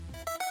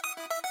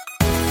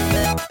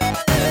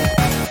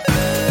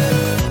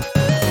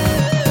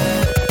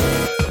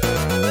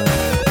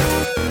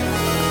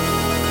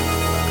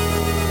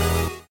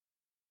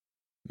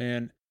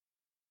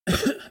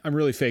I'm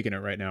really faking it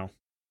right now.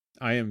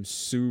 I am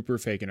super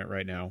faking it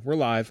right now. We're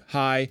live.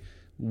 Hi.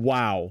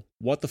 Wow.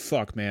 What the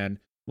fuck, man?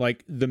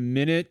 Like the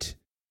minute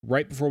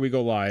right before we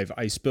go live,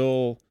 I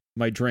spill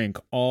my drink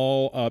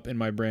all up in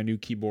my brand new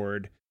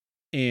keyboard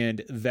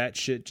and that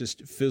shit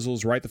just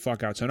fizzles right the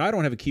fuck out. So now I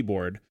don't have a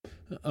keyboard.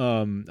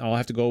 I'll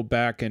have to go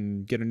back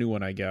and get a new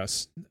one, I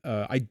guess.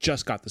 I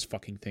just got this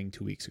fucking thing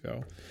 2 weeks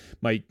ago.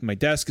 My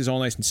desk is all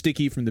nice and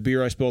sticky from the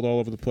beer I spilled all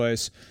over the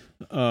place.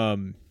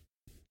 Oh,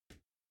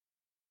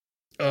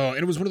 and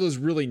it was one of those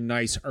really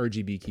nice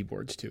RGB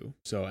keyboards too.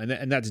 So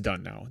and that's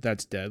done now.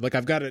 That's dead. Like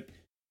I've got it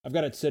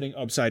sitting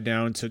upside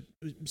down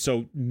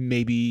so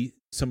maybe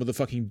some of the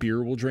fucking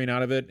beer will drain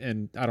out of it,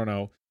 and I don't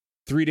know.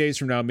 3 days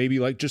from now, maybe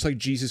just like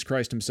Jesus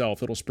Christ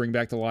himself, it'll spring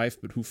back to life,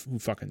 but who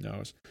fucking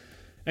knows?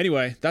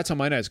 Anyway, that's how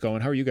my night's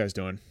going. How are you guys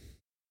doing?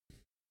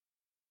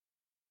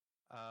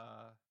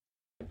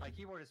 My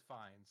keyboard is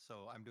fine,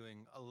 so I'm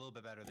doing a little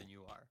bit better than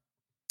you are.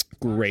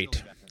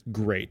 Great.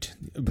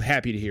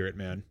 Happy to hear it,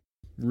 man.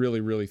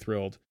 Really, really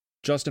thrilled.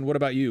 Justin, what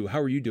about you?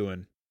 How are you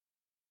doing?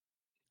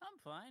 I'm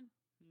fine.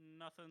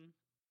 Nothing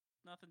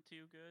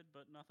too good,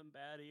 but nothing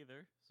bad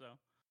either. So,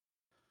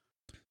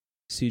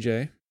 CJ, good,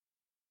 man.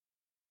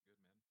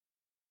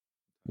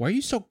 Why are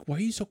you so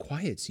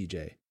quiet, CJ?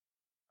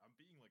 I'm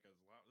being like as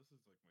loud. This is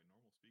like my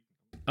normal speaking.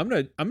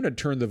 I'm gonna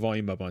turn the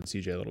volume up on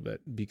CJ a little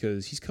bit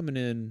because he's coming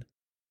in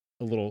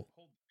a little.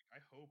 I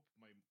hope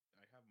I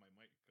have my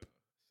mic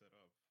set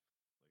up.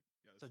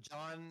 Like, yeah, so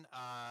John,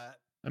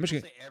 I'm just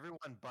gonna say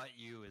everyone but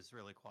you is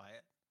really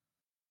quiet.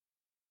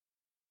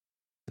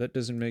 That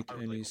doesn't make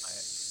Really any quiet.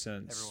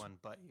 sense. Everyone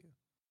but you.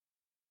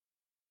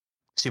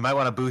 So you might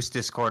want to boost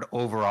Discord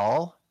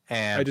overall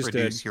and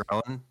reduce your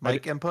own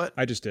mic input.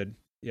 I just did.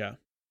 Yeah.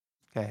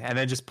 Okay, and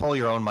then just pull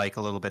your own mic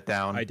a little bit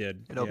down. I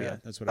did.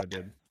 That's what I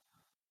did.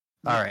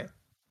 All right.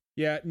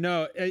 Yeah.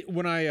 No.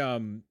 When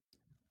I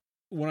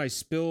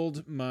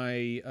spilled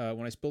my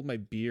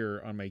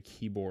beer on my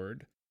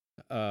keyboard,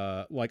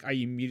 like I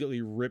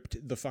immediately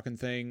ripped the fucking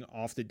thing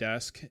off the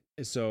desk.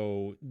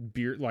 So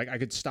beer, like I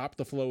could stop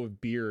the flow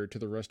of beer to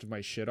the rest of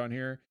my shit on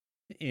here.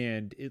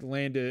 And it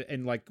landed,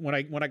 and like when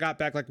I got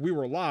back, like we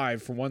were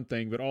live for one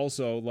thing, but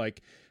also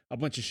like a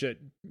bunch of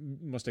shit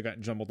must have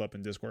gotten jumbled up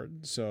in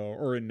Discord,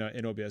 or in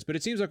OBS. But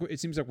it seems like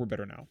we're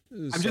better now.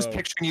 I'm just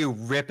picturing you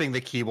ripping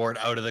the keyboard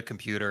out of the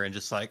computer and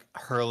just like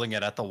hurling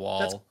it at the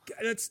wall.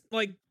 That's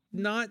like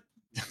not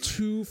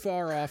too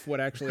far off what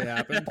actually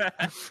happened.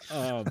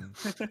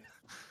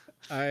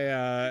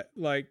 I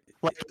like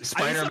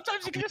Spider-Man.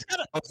 Sometimes you just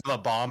gotta a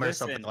bomb or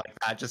something like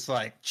that, just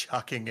like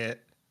chucking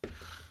it.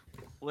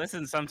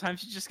 Listen,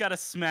 sometimes you just gotta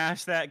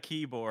smash that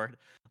keyboard.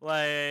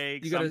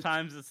 Like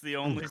sometimes it's the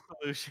only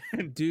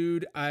solution.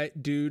 Dude,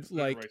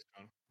 like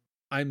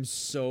I'm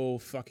so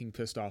fucking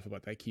pissed off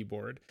about that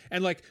keyboard.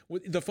 And like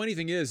the funny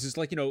thing is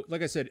like, you know,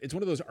 like I said, it's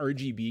one of those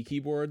RGB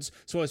keyboards.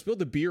 So I spilled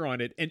the beer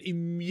on it and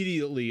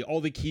immediately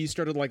all the keys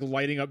started like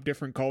lighting up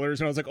different colors.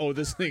 And I was like, oh,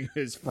 this thing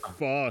is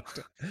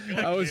fucked.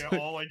 I was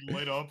all like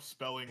lit up,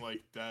 spelling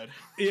like dead.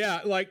 Yeah,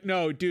 like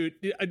no, dude.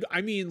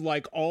 I mean,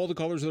 like all the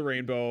colors of the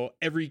rainbow,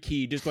 every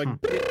key just like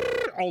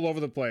all over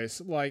the place.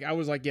 Like I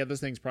was like, yeah,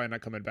 this thing's probably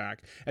not coming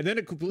back. And then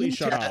it completely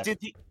shut off.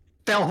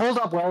 They'll hold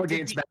up well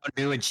against Mountain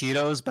Dew and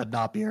Cheetos, but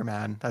not beer,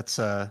 man. That's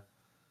their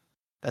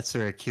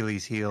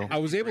Achilles heel. I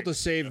was able to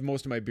save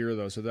most of my beer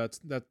though, so that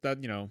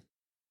you know,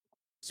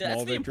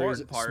 small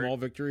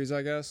victories,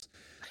 I guess.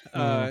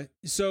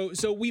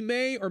 So we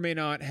may or may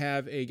not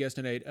have a guest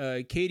tonight.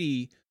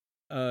 Katie,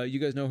 you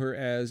guys know her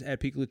as at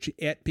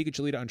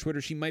Pikacholita on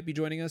Twitter. She might be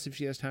joining us if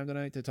she has time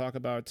tonight to talk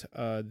about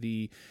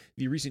the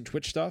recent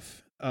Twitch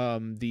stuff,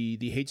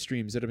 the hate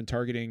streams that have been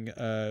targeting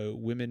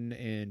women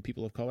and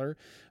people of color.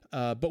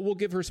 But we'll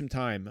give her some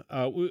time.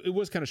 It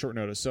was kind of short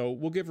notice, so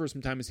we'll give her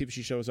some time and see if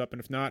she shows up. And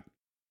if not,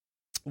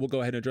 we'll go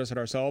ahead and address it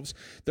ourselves.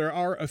 There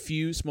are a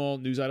few small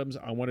news items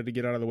I wanted to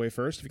get out of the way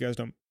first, if you guys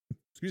don't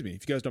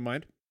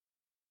mind.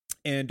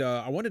 And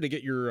I wanted to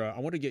get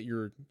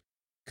your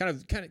kind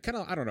of I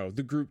don't know,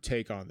 the group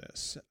take on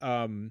this.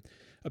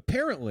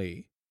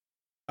 Apparently,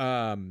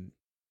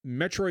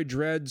 Metroid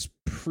Dread's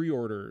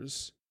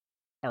pre-orders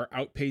are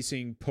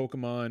outpacing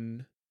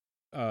Pokemon.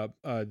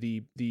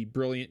 The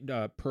Brilliant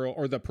Pearl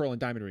or the Pearl and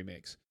Diamond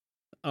remakes.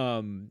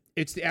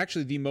 It's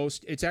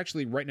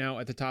actually right now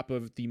at the top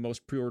of the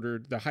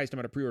highest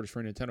amount of pre-orders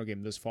for a Nintendo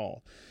game this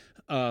fall.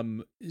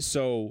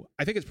 So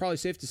I think it's probably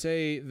safe to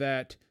say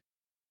that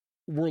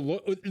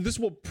this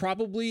will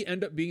probably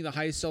end up being the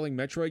highest selling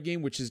Metroid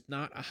game, which is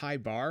not a high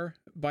bar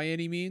by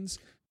any means.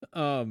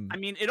 I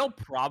mean, it'll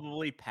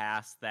probably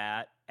pass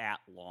that at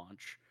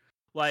launch.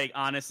 Like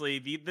honestly,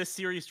 this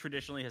series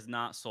traditionally has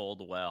not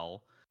sold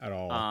well at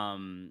all.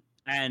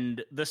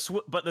 And the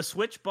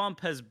Switch bump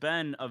has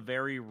been a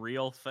very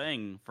real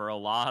thing for a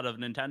lot of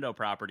Nintendo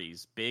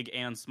properties, big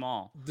and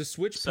small. The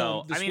Switch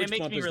bump. I mean, it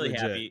makes me really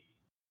happy.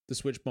 The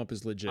Switch bump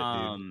is legit,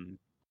 dude.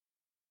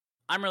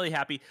 I'm really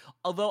happy.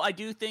 Although I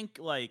do think,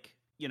 like,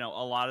 you know,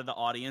 a lot of the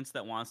audience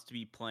that wants to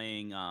be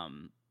playing,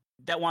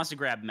 that wants to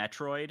grab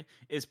Metroid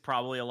is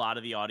probably a lot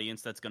of the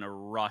audience that's going to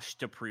rush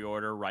to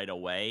pre-order right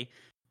away.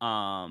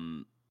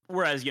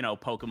 Whereas,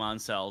 Pokemon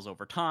sells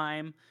over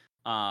time.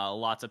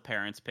 Lots of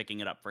parents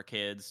picking it up for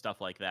kids, stuff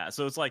like that.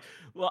 So it's like,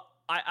 well,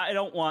 I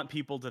don't want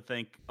people to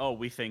think, oh,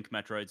 we think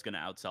Metroid's going to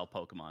outsell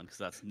Pokemon, because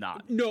that's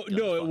not. No,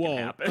 it won't.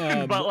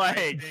 Happen. But I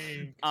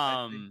think,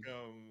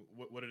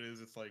 what it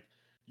is, it's like,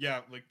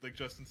 yeah, like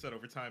Justin said,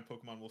 over time,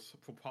 Pokemon will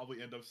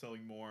probably end up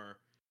selling more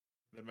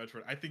than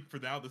Metroid. I think for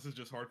now, this is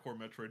just hardcore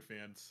Metroid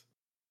fans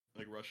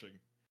like rushing.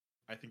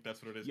 I think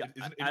that's what it is. Yeah,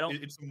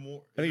 it's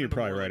more. I think you're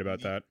probably right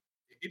about that.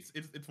 It's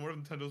more of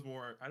Nintendo's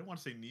more. I don't want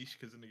to say niche,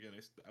 because then again,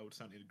 I would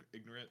sound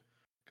ignorant,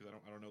 because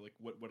I don't know like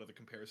what other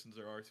comparisons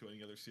there are to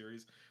any other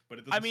series. But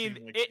it doesn't seem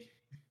like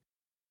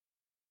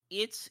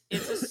it's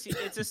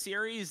a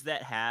series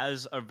that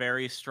has a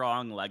very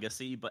strong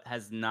legacy, but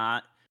has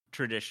not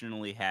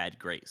traditionally had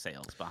great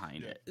sales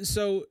behind it.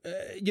 So,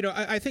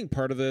 I think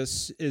part of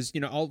this is,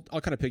 I'll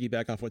kind of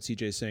piggyback off what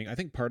CJ's saying. I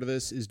think part of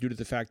this is due to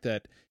the fact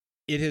that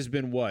it has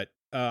been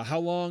how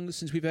long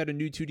since we've had a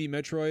new 2D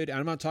Metroid? And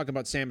I'm not talking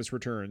about Samus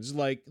Returns.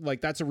 Like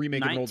that's a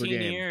remake of an older game.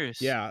 19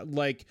 years. Yeah,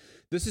 like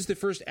this is the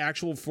first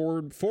actual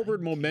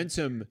forward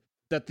momentum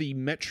that the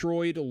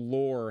Metroid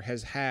lore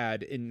has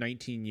had in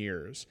 19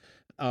 years.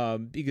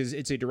 Because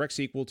it's a direct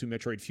sequel to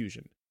Metroid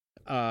Fusion.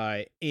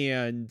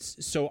 And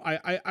so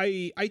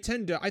I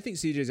tend to, I think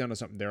CJ's onto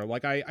something there.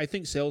 Like I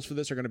think sales for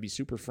this are going to be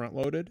super front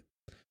loaded.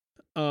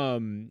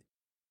 But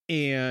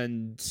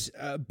it's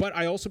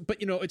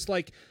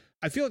like,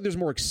 I feel like there's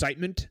more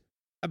excitement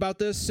about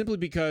this simply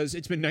because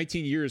it's been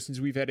 19 years since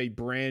we've had a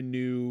brand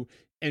new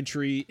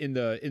entry in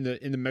the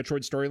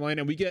Metroid storyline,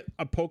 and we get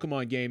a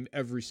Pokemon game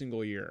every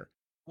single year.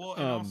 Well,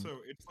 and also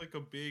it's like a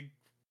big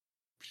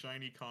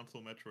shiny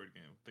console Metroid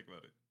game. Think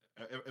about it.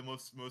 And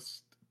most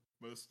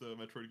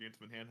Metroid games have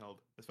been handheld,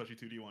 especially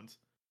 2D ones.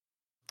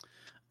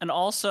 And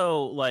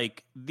also,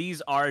 like,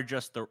 these are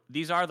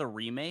the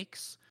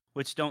remakes,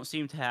 which don't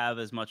seem to have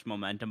as much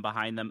momentum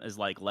behind them as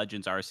like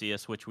Legends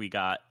Arceus, which we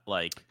got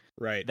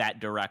that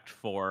direct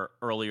for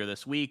earlier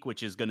this week,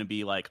 which is going to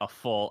be like a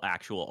full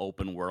actual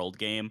open world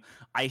game.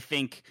 I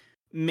think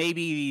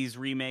maybe these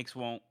remakes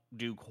won't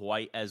do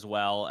quite as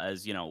well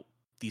as,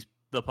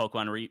 the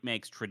Pokemon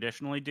remakes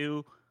traditionally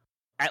do,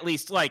 at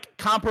least like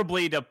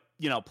comparably to,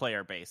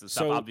 player base and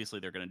stuff. So,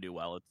 obviously they're going to do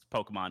well. It's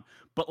Pokemon.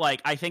 But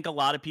like, I think a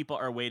lot of people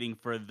are waiting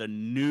for the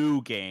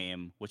new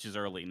game, which is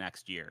early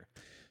next year.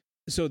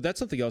 So that's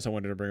something else I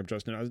wanted to bring up,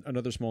 Justin.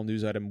 Another small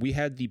news item. We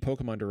had the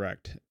Pokemon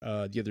Direct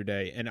the other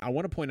day, and I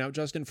want to point out,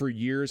 Justin, for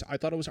years I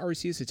thought it was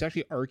Arceus. It's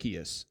actually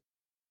Arceus.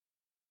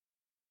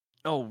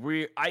 Oh,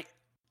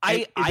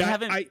 I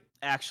haven't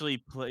actually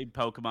played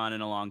Pokemon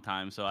in a long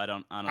time, so I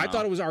don't know. I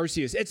thought it was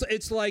Arceus.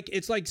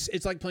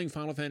 It's like playing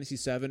Final Fantasy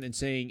VII and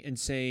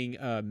saying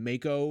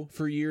Mako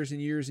for years and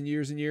years and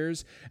years and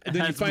years, and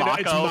then you find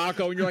out it's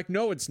Mako, and you're like,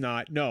 no, it's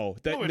not.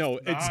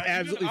 It's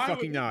absolutely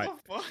fucking not.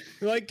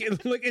 Like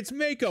it's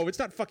Mako. It's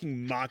not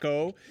fucking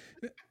Mako.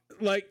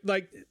 Like.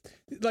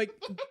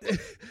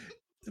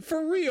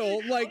 For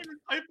real, like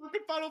I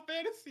fucking Final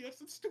Fantasy.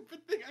 That's a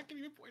stupid thing. I can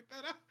even point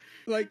that out.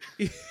 Like,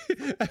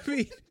 I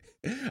mean,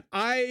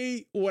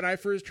 when I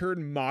first heard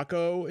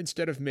Mako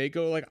instead of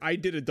Mako, like I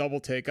did a double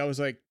take. I was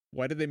like,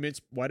 why did they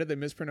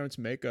mispronounce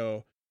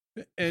Mako?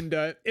 And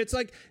it's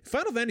like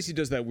Final Fantasy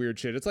does that weird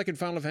shit. It's like in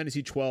Final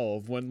Fantasy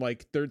 12 when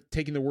like they're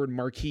taking the word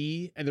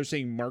marquis and they're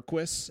saying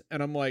Marquis,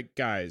 and I'm like,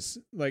 guys,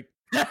 like.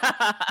 You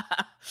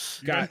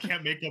guys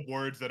can't make up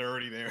words that are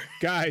already there.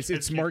 Guys,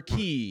 it's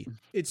marquee.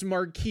 It's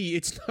marquee.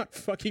 It's not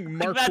fucking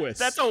Marquis.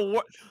 That's a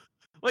word.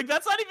 Like,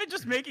 that's not even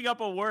just making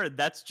up a word.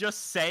 That's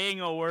just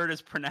saying a word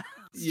is pronounced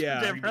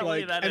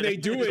differently. And they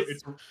do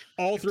it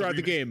all throughout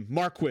the game.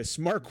 Marquis.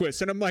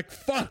 And I'm like,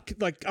 fuck.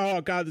 Like,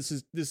 oh god, this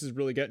is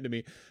really getting to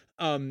me.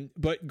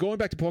 But going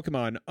back to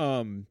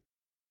Pokemon,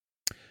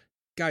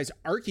 guys,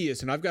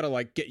 Arceus, and I've got to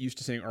like get used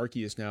to saying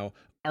Arceus now.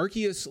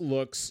 Arceus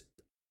looks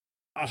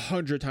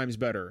 100 times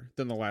better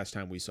than the last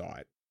time we saw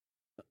it.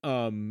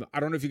 I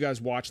don't know if you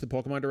guys watched the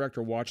Pokemon Direct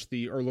or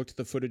looked at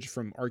the footage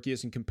from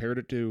Arceus and compared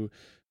it to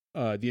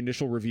the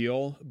initial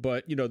reveal,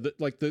 but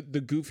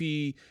the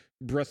goofy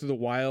Breath of the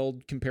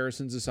Wild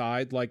comparisons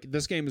aside, like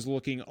this game is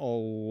looking a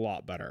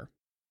lot better.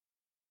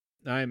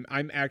 I'm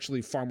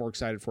actually far more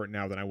excited for it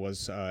now than I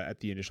was at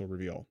the initial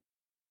reveal.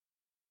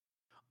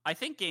 I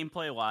think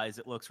gameplay wise,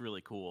 it looks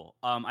really cool.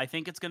 I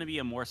think it's going to be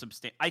a more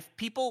substantial.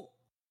 People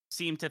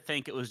seem to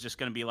think it was just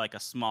going to be like a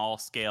small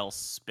scale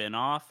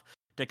spin-off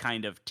to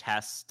kind of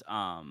test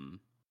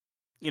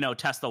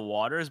test the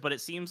waters, but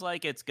it seems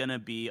like it's going to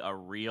be a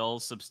real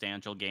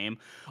substantial game.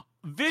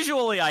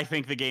 Visually, I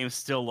think the game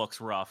still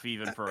looks rough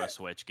even for a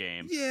Switch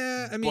game.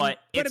 Yeah, I mean, but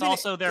it's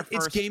also their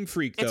first. It's Game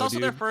Freak though, it's also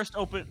dude. Their first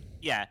open.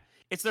 Yeah,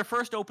 it's their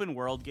first open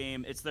world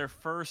game. It's their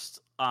first.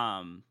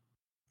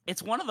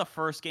 It's one of the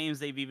first games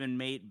they've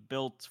even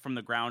built from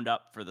the ground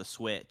up for the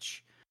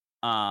Switch.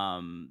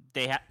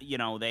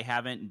 They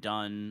haven't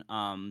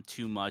done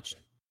too much,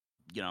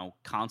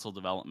 console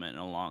development in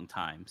a long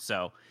time.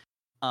 So,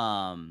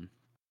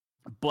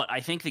 but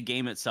I think the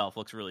game itself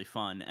looks really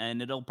fun,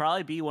 and it'll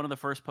probably be one of the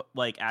first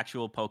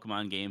actual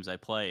Pokemon games I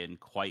play in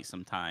quite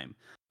some time.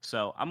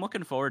 So I'm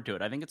looking forward to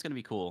it. I think it's going to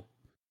be cool.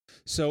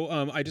 So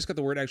I just got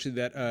the word actually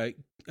that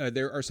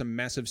there are some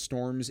massive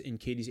storms in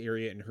Katie's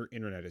area and her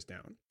internet is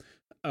down.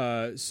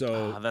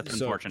 So that's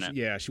unfortunate.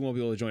 Yeah, she won't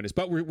be able to join us,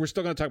 but we're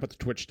still going to talk about the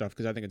Twitch stuff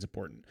because I think it's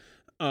important.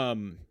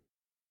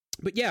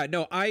 But yeah,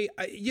 no, I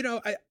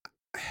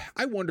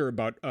wonder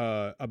about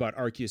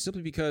Arceus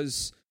simply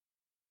because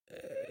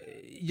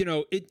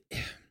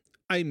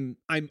I'm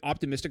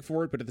optimistic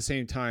for it, but at the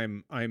same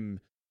time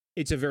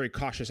it's a very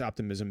cautious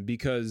optimism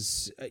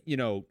because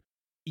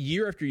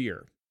year after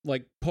year,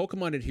 like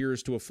Pokemon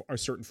adheres to a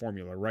certain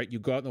formula, right? You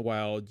go out in the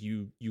wild,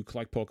 you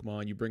collect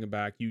Pokemon, you bring them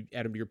back, you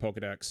add them to your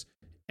Pokedex,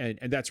 and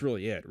that's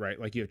really it, right?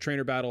 Like you have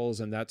trainer battles,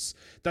 and that's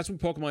what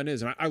Pokemon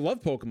is. And I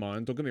love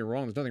Pokemon, don't get me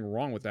wrong, there's nothing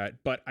wrong with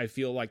that, but I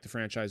feel like the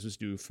franchise was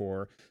due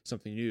for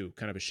something new,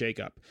 kind of a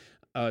shakeup.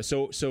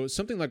 So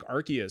something like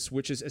Arceus,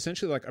 which is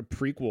essentially like a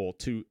prequel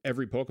to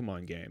every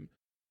Pokemon game,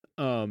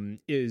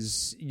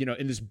 is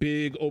in this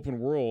big open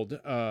world,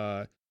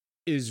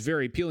 is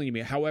very appealing to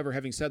me. However,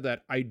 having said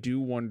that, I do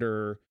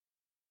wonder,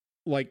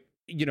 like,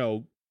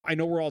 I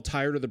know we're all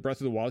tired of the Breath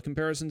of the Wild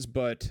comparisons,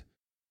 but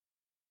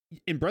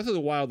in Breath of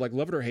the Wild, like,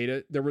 love it or hate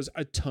it, there was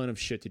a ton of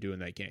shit to do in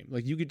that game.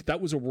 Like, that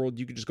was a world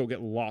you could just go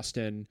get lost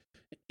in,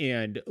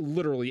 and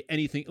literally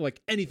anything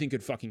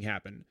could fucking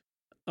happen.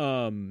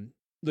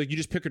 Like, you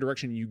just pick a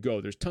direction and you go.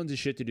 There's tons of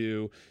shit to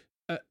do.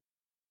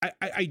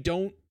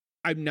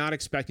 I'm not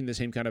expecting the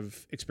same kind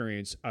of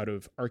experience out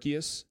of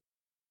Arceus.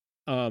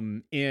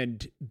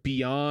 And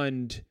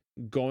beyond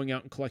going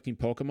out and collecting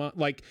Pokemon,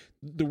 like,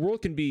 the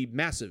world can be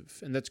massive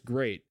and that's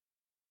great.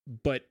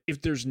 But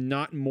if there's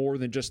not more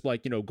than just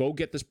like, go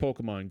get this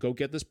Pokemon, go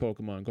get this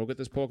Pokemon, go get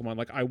this Pokemon.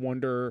 Like, I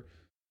wonder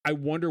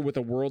with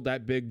a world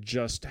that big,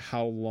 just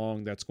how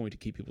long that's going to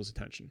keep people's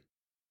attention.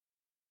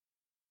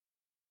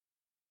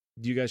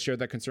 Do you guys share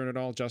that concern at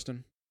all,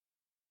 Justin?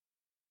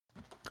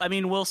 I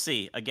mean, we'll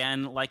see.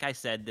 Again, like I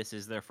said, this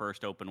is their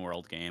first open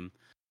world game.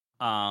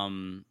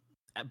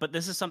 But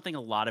this is something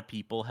a lot of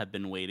people have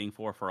been waiting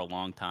for a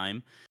long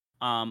time.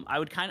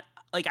 I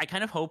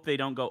kind of hope they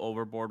don't go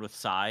overboard with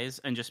size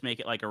and just make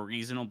it like a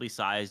reasonably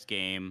sized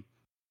game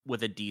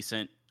with a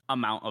decent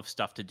amount of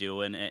stuff to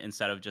do in it,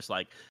 instead of just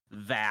like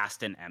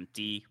vast and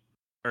empty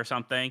or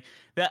something.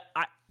 That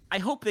I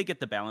hope they get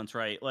the balance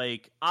right.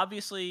 Like,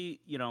 obviously,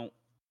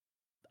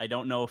 I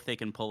don't know if they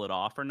can pull it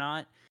off or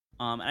not.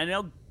 And I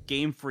know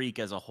Game Freak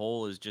as a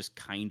whole is just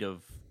kind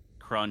of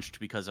crunched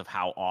because of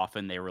how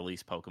often they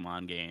release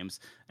Pokemon games,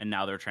 and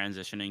now they're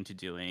transitioning to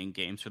doing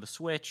games for the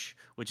Switch,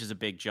 which is a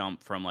big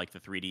jump from like the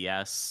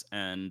 3DS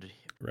and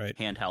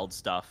handheld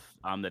stuff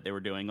that they were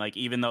doing. Like,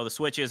 even though the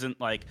Switch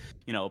isn't like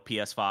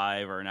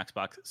PS5 or an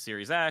Xbox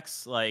Series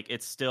X, like,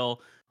 it's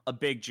still a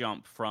big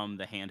jump from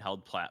the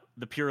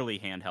purely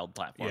handheld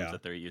platforms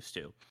that they're used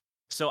to.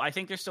 So I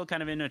think they're still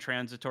kind of in a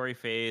transitory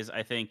phase.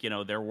 I think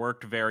they're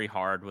worked very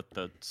hard with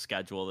the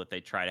schedule that they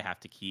try to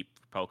have to keep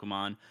for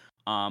Pokemon.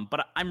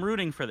 But I'm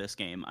rooting for this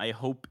game. I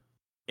hope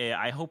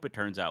it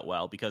turns out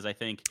well, because I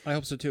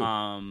hope so too.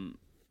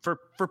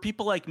 For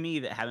people like me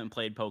that haven't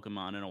played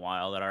Pokemon in a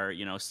while, that are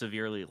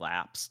severely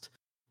lapsed,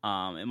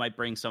 it might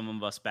bring some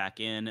of us back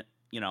in.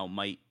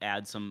 Might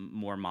add some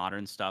more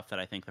modern stuff that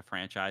I think the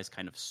franchise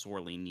kind of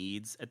sorely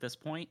needs at this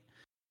point.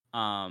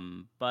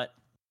 But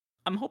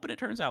I'm hoping it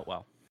turns out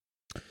well.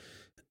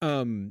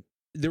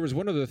 There was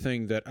one other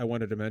thing that I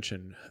wanted to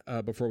mention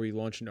before we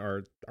launched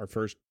our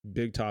first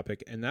big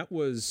topic, and that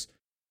was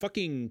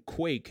fucking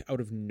Quake out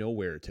of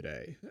nowhere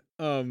today.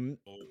 I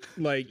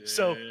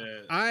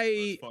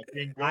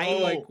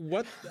like,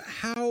 what,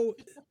 how,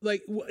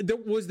 like,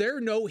 was there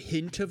no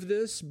hint of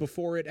this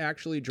before it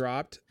actually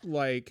dropped?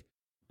 Like,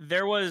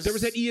 there was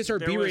that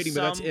ESRB rating,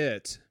 but that's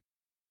it.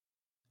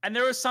 And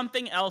there was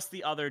something else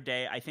the other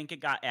day. I think it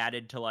got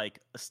added to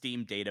like a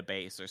Steam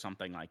database or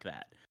something like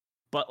that.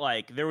 But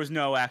like, there was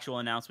no actual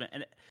announcement.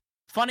 And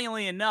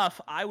funnily enough,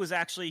 I was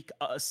actually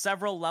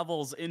several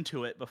levels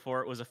into it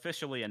before it was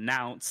officially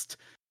announced,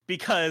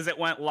 because it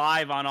went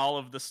live on all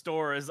of the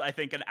stores, I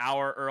think, an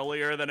hour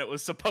earlier than it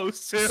was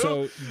supposed to.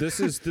 So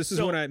this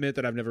is when I admit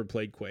that I've never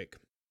played Quake.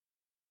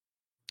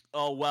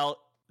 Oh, well,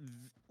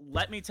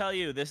 let me tell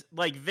you, this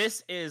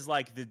is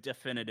like the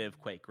definitive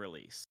Quake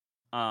release.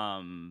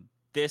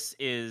 This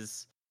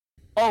is...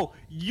 Oh,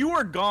 you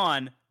were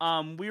gone.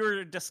 We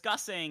were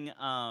discussing...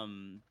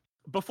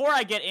 Before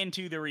I get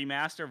into the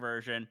remaster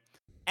version,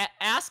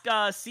 ask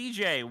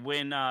CJ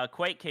when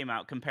Quake came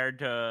out compared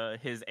to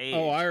his age.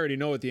 Oh, I already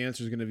know what the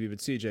answer is going to be, but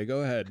CJ,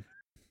 go ahead.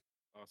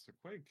 So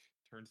Quake,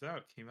 turns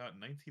out, came out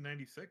in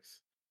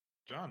 1996.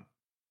 John,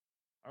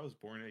 I was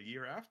born a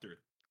year after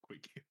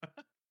Quake came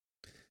out.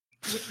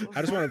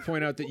 I just want to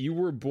point out that you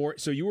were born...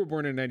 So you were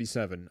born in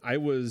 97. I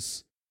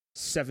was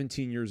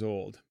 17 years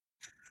old.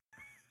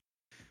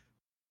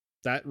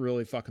 That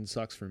really fucking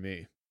sucks for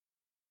me.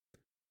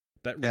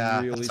 That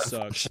really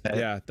sucks.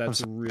 Yeah,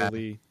 that's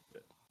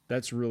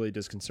really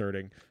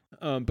disconcerting.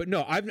 But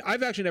no,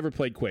 I've actually never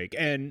played Quake,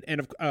 and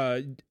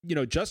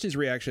Justin's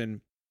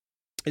reaction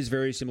is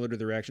very similar to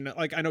the reaction.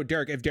 Like, I know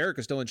Derek, if Derek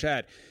is still in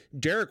chat,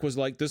 Derek was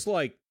like, this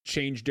like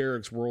changed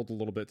Derek's world a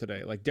little bit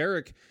today. Like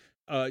Derek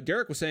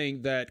was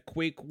saying that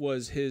Quake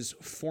was his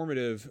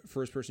formative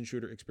first-person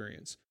shooter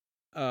experience.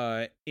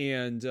 I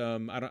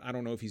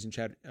don't know if he's in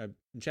chat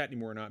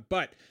anymore or not,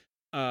 but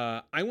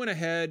I went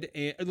ahead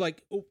and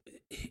like,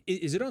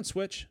 is it on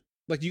Switch?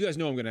 Like, you guys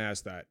know I'm going to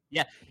ask that.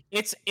 Yeah,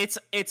 it's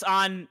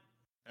on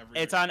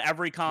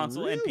every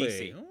console and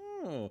PC.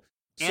 Oh,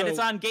 and it's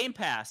on Game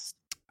Pass.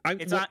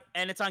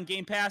 It's on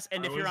Game Pass,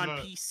 and if you're on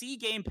PC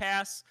Game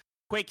Pass,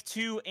 Quake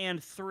 2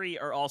 and 3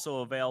 are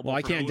also available. Well,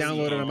 I can't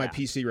download it on my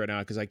PC right now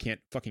because I can't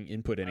fucking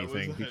input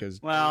anything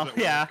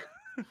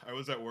I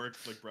was at work,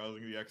 like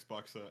browsing the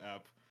Xbox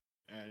app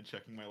and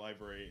checking my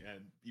library,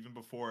 and even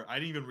before, I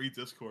didn't even read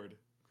Discord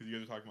because you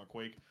guys were talking about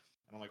Quake,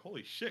 and I'm like,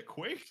 holy shit,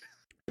 Quake!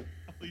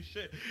 Holy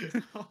shit!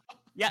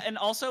 Yeah, and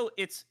also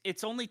it's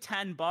only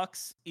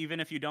 $10 even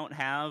if you don't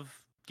have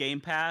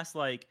Game Pass.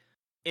 Like,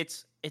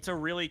 it's a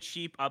really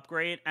cheap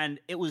upgrade, and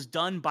it was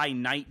done by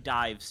Night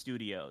Dive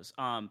Studios.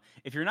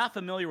 If you're not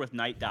familiar with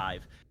Night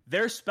Dive,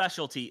 their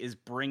specialty is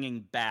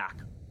bringing back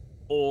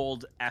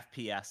old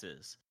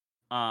FPSs,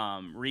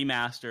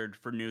 remastered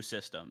for new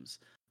systems.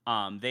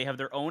 They have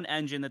their own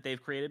engine that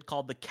they've created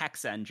called the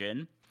Kex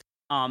engine,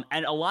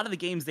 and a lot of the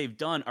games they've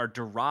done are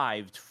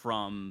derived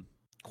from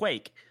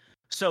Quake.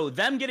 So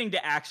them getting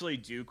to actually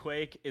do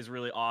Quake is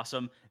really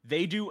awesome.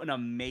 They do an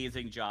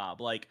amazing job.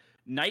 Like,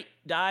 Night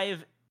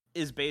Dive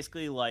is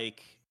basically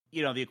like,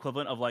 you know, the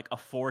equivalent of like a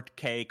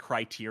 4K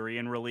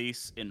Criterion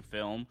release in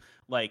film.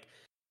 Like,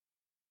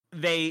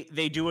 they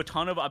do a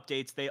ton of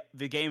updates.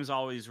 The games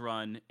always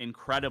run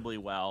incredibly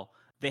well.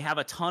 They have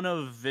a ton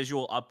of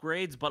visual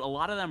upgrades, but a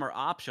lot of them are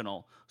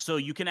optional. So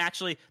you can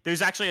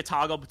there's actually a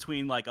toggle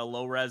between like a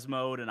low res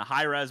mode and a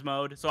high res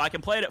mode. So I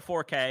can play it at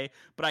 4K,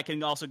 but I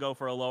can also go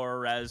for a lower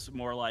res,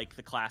 more like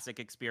the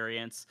classic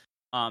experience.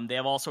 They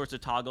have all sorts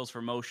of toggles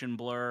for motion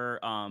blur,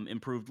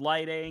 improved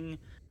lighting,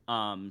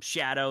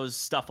 shadows,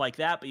 stuff like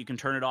that, but you can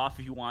turn it off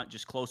if you want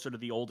just closer to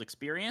the old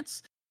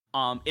experience.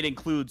 It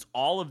includes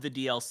all of the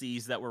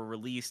DLCs that were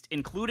released,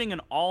 including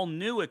an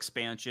all-new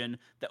expansion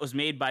that was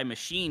made by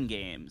Machine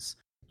Games,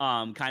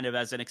 kind of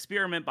as an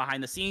experiment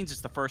behind the scenes.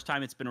 It's the first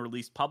time it's been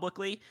released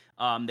publicly.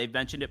 They've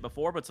mentioned it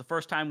before, but it's the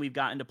first time we've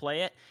gotten to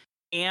play it.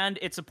 And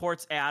it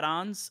supports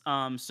add-ons.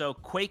 So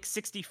Quake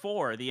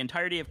 64, the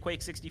entirety of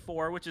Quake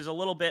 64, which is a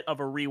little bit of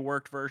a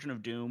reworked version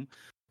of Doom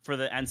for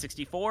the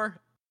N64,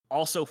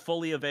 also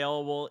fully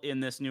available in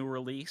this new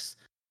release.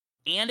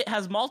 And it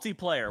has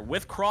multiplayer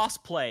with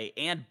crossplay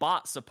and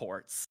bot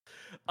supports.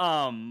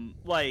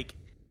 Like,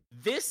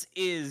 this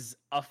is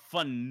a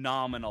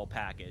phenomenal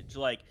package.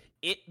 Like,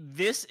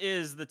 this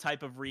is the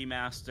type of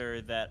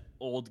remaster that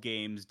old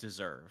games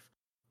deserve.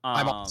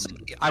 I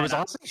was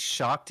honestly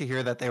shocked to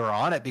hear that they were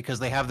on it, because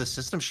they have the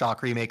System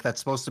Shock remake that's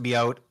supposed to be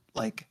out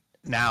like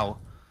now.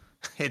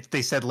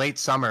 They said late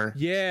summer.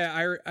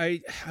 Yeah,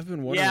 I've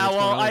been wondering what's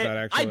going on with that,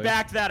 actually. I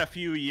backed that a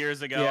few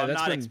years ago. Yeah, I'm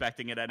not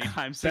expecting it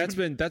anytime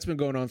soon. That's been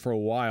going on for a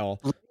while.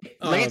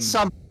 Late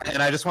summer,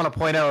 and I just want to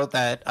point out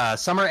that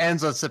summer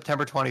ends on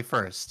September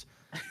 21st.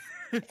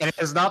 And it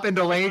has not been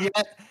delayed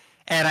yet.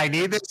 And I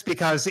need this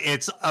because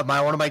it's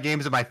one of my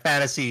games in my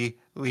fantasy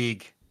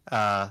league.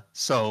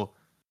 So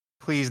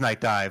please,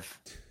 Night Dive,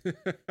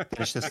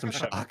 finish System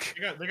Shock.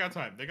 They got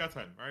time. All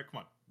right, come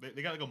on.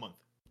 They got like a month.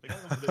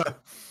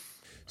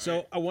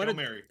 So I wanted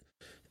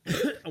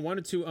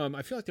to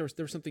I feel like there was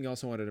something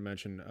else I wanted to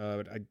mention,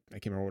 but I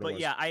can't remember what it was. But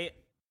yeah,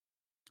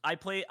 I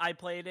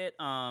played it.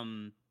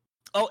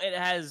 It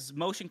has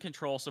motion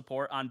control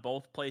support on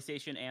both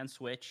PlayStation and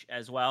Switch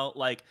as well.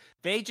 Like,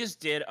 they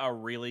just did a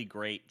really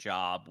great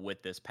job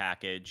with this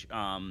package.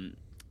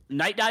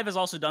 Night Dive has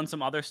also done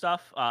some other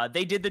stuff.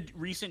 They did the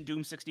recent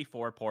Doom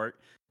 64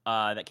 port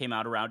that came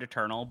out around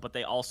Eternal, but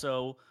they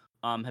also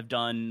have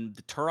done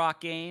the Turok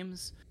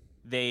games.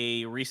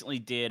 They recently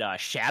did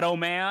Shadow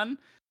Man.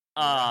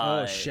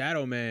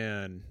 Shadow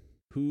Man.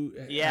 Who?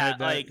 Yeah,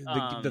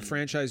 the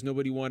franchise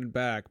nobody wanted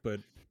back, but.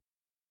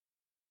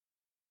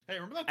 Hey,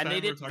 remember that time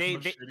we were talking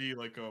about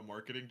shitty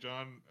marketing,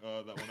 John?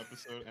 That one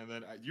episode, and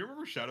then do you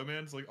remember Shadow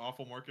Man's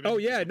awful marketing? Oh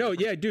yeah, no,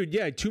 yeah, dude,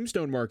 yeah,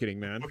 Tombstone marketing,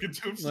 man. Fucking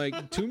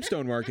Tombstone.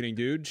 Tombstone marketing,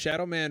 dude.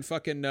 Shadow Man,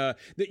 fucking.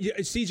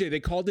 CJ, they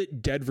called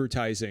it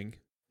deadvertising.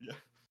 Yeah.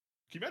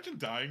 Can you imagine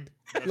dying?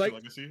 That's your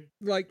legacy.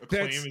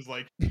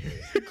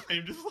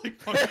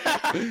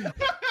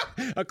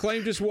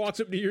 Acclaim just walks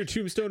up to your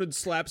tombstone and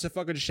slaps a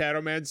fucking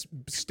Shadow Man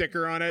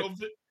sticker on it.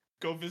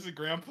 Go visit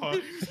Grandpa.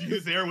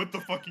 He's there with the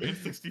fucking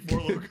N64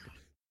 logo.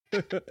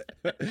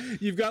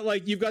 You've got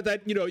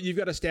that, you've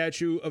got a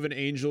statue of an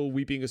angel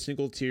weeping a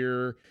single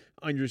tear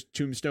on your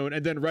tombstone,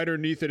 and then right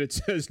underneath it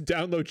says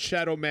download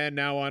Shadow Man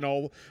now on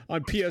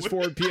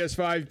PS4,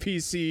 PS5,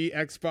 PC,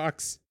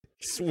 Xbox,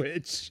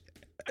 Switch.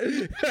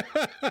 But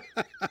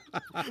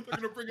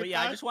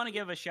yeah, I just want to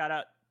give a shout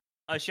out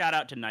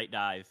to Night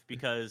Dive,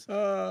 because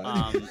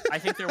I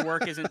think their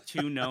work isn't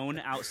too known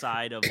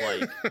outside of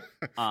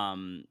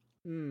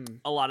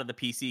a lot of the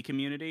PC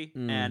community,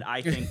 and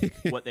I think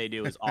what they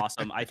do is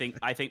awesome. I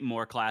think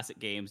more classic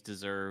games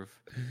deserve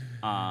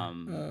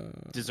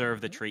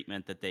the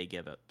treatment that they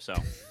give it. So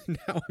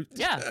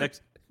yeah, the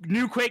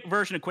new Quake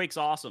version of Quake's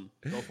awesome.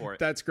 Go for it.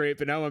 That's great,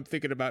 but now I'm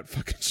thinking about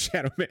fucking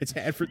Shadow Man's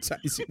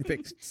advertising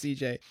things,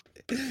 CJ.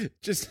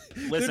 Just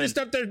listen, they're just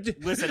up there.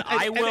 Listen,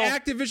 an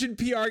Activision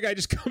PR guy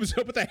just comes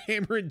up with a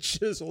hammer and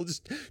chisel,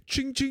 just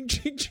ching ching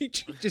ching ching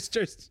ching, just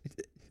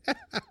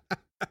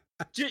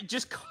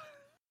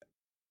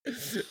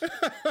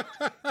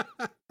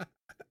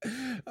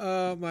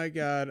Oh my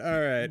god!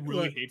 All right. You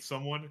really hate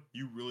someone.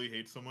 You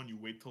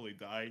wait till they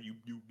die.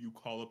 You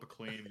call up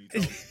Acclaim and you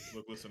tell them,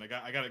 look, listen, I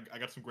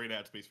got some great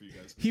ad space for you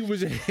guys. He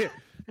was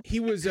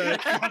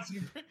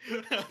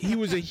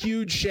a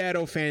huge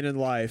Shadow fan in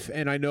life,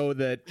 and I know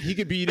that he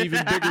could be an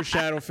even bigger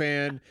Shadow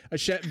fan,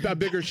 a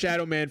bigger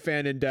Shadow Man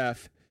fan in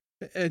death.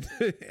 And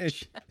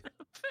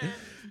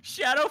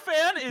Shadow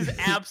fan is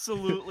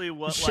absolutely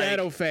what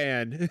Shadow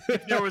fan.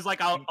 If there was like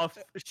a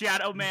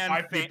Shadow Man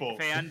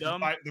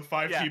fandom. The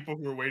five people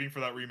who were waiting for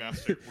that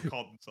remaster were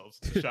called themselves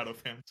Shadow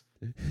fans.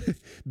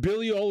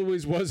 Billy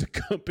always was a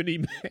company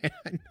man.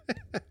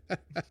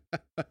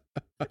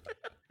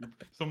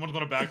 Someone's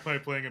on a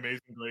backplay playing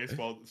Amazing Grace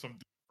while some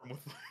dude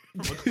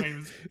from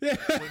Acclaim is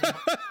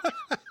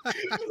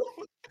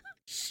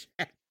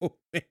Shadow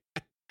Man.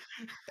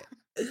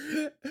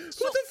 Who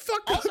the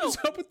fuck comes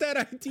up with that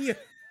idea?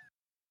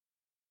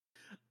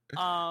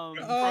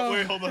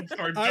 Wait, hold on.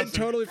 Sorry, I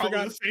totally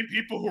forgot. The same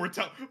people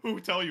who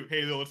tell you,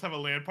 "Hey, let's have a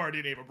LAN party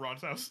at Ava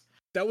Braun's house."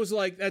 That's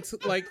like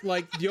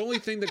the only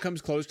thing that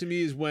comes close to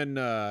me is when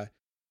it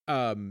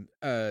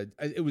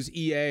was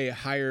EA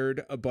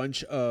hired a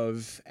bunch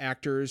of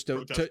actors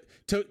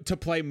to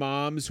play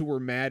moms who were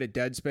mad at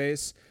Dead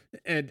Space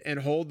and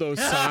hold those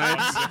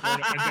signs.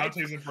 And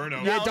Dante's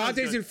Inferno. Yeah,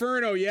 Dante's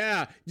Inferno.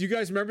 Yeah, you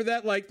guys remember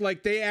that?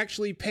 Like they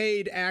actually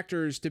paid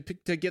actors to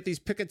get these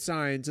picket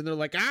signs, and they're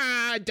like,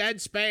 Dead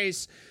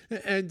Space,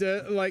 and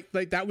like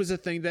that was a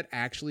thing that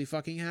actually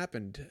fucking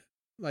happened.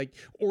 Like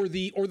or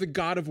the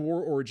God of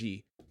War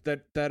orgy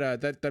that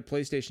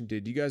PlayStation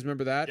did. Do you guys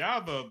remember that?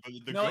 Yeah, the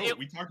goat.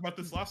 We talked about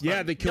this last time.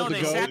 Yeah, they killed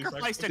the goat.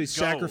 They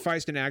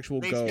sacrificed an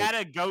actual goat. They had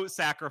a goat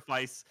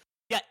sacrifice.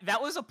 Yeah,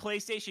 that was a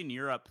PlayStation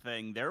Europe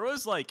thing. There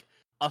was like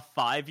a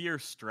 5-year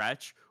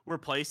stretch where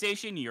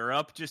PlayStation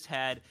Europe just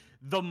had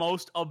the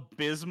most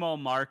abysmal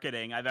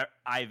marketing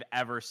I've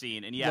ever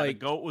seen. And yeah, the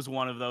goat was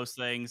one of those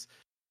things.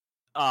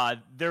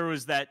 There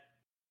was that.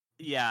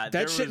 Yeah,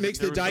 that shit makes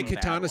the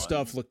Daikatana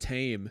stuff look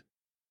tame.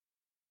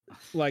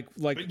 Like,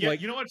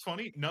 you know what's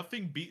funny?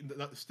 Nothing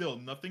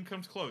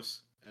comes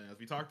close. And as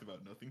we talked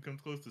about, nothing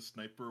comes close to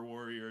Sniper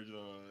Warrior,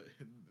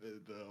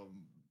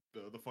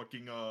 the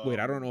fucking. Wait,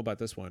 I don't know about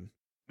this one.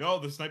 No,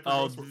 the Sniper.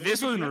 Oh,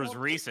 this one was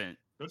recent.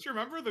 Don't you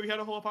remember that we had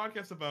a whole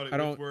podcast about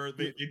it? Where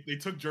they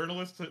took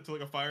journalists to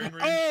like a firing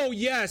range. Oh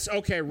yes,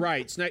 okay,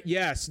 right.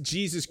 Yes,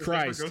 Jesus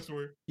Christ.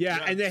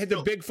 Yeah, and they had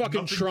the big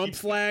fucking Trump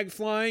flag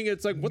flying.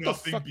 It's like, what the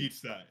fuck? Nothing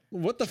beats that.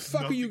 What the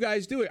fuck are you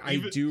guys doing? I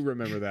do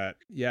remember that.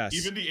 Yes.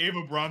 Even the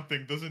Ava Braun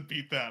thing doesn't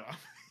beat that.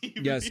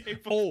 Yes.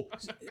 Oh,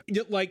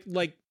 like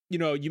you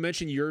know, you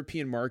mentioned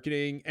European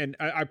marketing, and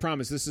I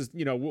promise this is,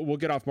 you know, we'll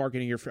get off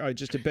marketing here for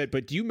just a bit,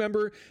 but do you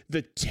remember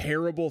the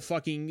terrible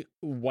fucking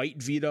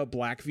white Vita,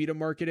 black Vita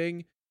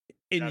marketing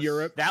in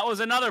Europe? That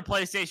was another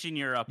PlayStation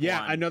Europe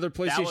one. Another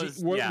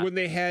PlayStation, when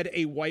they had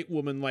a white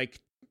woman,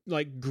 like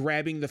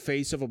grabbing the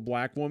face of a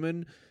black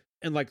woman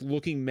and like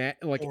looking mad,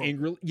 like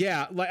angry.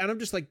 Yeah, like, and I'm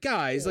just like,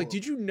 guys, like,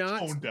 did you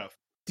not? Tone deaf.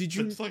 Did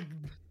you?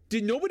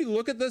 Did nobody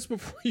look at this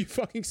before you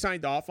fucking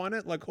signed off on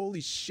it? Like,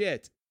 holy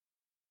shit.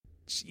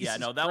 Jesus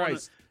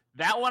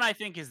that one I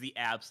think is the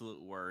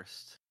absolute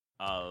worst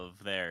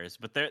of theirs.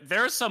 But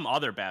there are some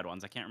other bad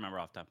ones I can't remember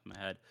off the top of my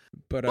head.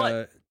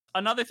 But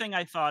another thing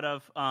I thought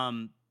of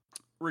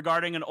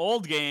regarding an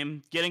old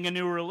game getting a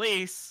new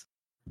release.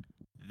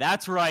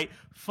 That's right,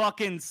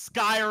 fucking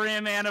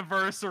Skyrim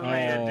Anniversary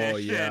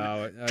Edition.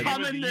 Yeah,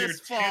 coming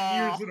this fall.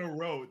 10 years in a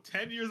row.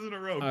 10 years in a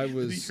row.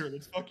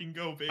 Let's fucking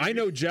go, baby. I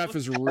know Jeff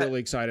is really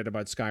excited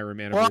about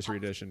Skyrim Anniversary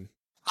Edition.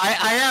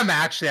 I am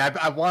actually.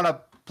 I want to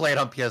play it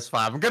on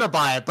PS5. I'm gonna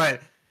buy it, but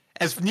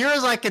as near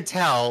as I can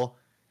tell,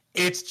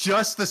 it's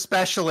just the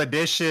special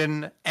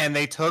edition, and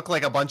they took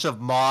like a bunch of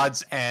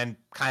mods and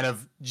kind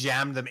of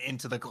jammed them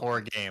into the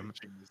core game.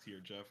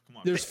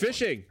 There's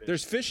fishing.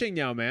 There's fishing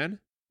now, man.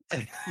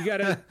 You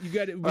gotta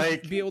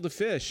like, be able to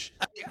fish.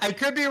 I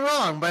could be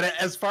wrong, but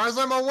as far as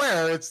I'm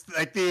aware, it's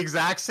like the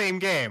exact same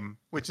game,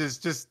 which is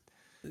just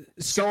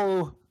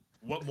so.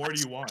 What more do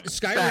you want?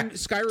 Skyrim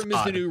is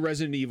the new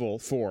Resident Evil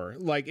 4.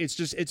 Like,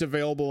 it's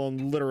available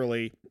on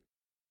literally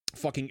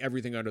fucking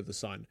everything under the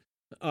sun.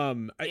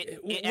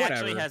 It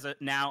actually has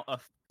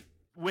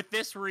with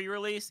this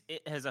re-release,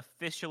 it has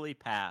officially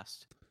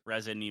passed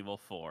Resident Evil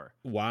 4.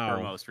 Wow.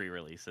 For most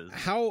re-releases.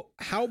 How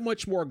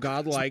much more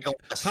godlike?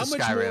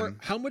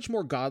 How much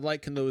more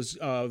godlike can those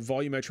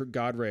volumetric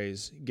god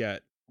rays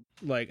get?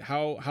 Like,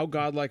 how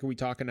godlike are we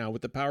talking now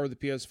with the power of the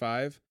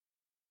PS5?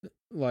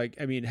 Like,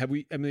 I mean, have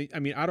we? I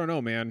mean, I don't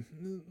know, man.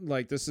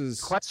 Like, this is.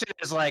 The question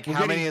is like,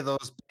 how many of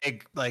those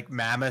big like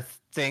mammoth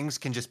things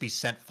can just be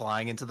sent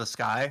flying into the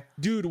sky?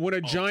 Dude, when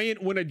a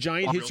giant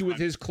hits you with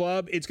his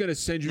club, it's gonna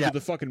send you to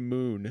the fucking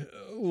moon.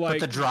 Like,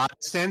 but the draw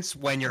distance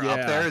when you're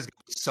up there is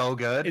gonna be so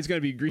good. It's gonna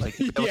be green. Like,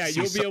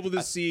 you'll be able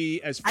to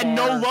see as far. And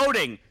no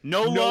loading.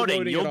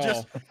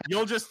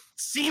 You'll just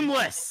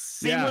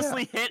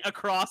seamlessly hit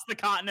across the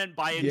continent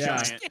by a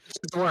giant. It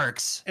just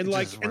works. And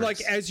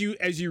as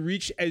you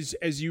reach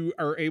as you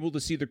are able to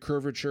see the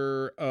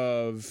curvature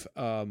of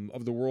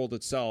the world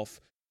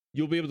itself,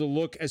 you'll be able to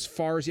look as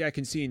far as the eye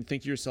can see and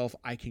think to yourself,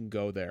 I can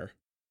go there.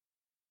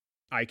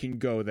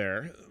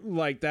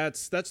 Like,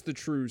 that's the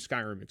true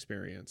Skyrim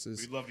experience.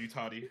 We love you,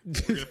 Toddy.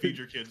 We're gonna feed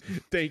your kids.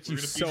 Thank you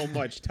so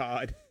much,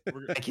 Todd.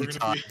 Thank you,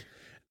 Todd.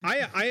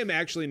 I am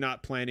actually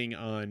not planning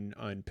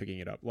on picking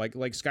it up. Like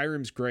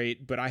Skyrim's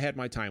great, but I had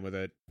my time with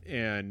it,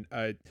 and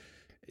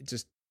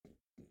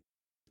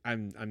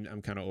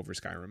I'm kind of over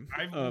Skyrim.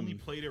 I've only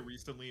played it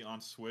recently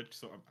on Switch,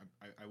 so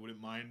I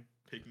wouldn't mind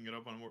picking it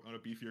up on a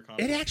beefier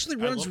console. It actually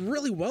runs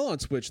really well on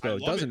Switch, though,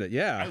 doesn't it?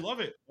 Yeah, I love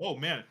it. Oh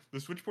man, the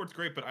Switch port's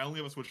great, but I only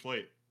have a Switch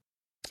Lite,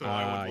 so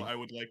I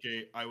would like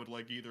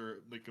either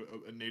like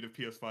a native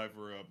PS5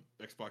 or a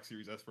Xbox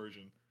Series S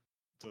version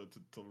to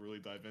really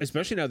dive in.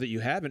 Especially now that you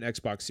have an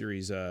Xbox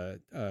Series. I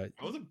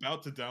was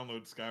about to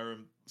download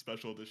Skyrim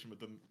Special Edition, but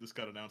then this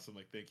got announced. I'm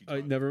like, thank you,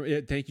 Todd.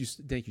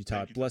 Thank you,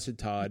 Todd. Blessed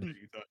Todd.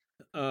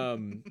 I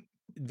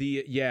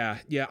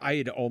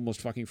had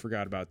almost fucking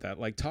forgot about that.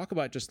 Like, talk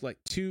about just like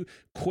two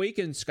Quake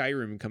and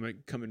Skyrim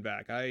coming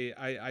back.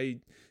 I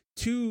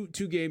two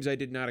games I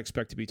did not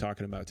expect to be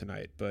talking about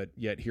tonight, but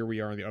yet here we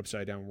are in the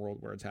upside down world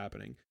where it's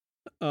happening.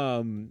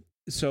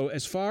 So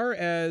as far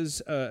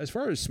as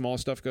small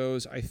stuff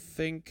goes, I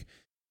think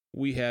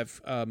we have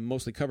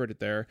mostly covered it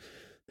there.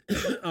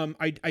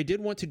 I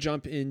did want to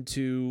jump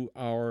into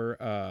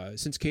our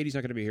since Katie's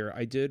not going to be here,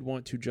 I did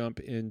want to jump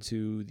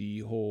into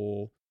the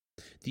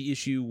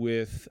issue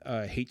with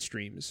hate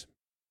streams,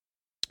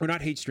 or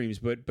not hate streams,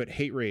 but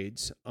hate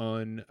raids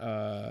on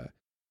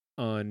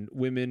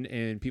women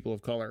and people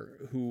of color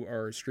who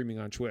are streaming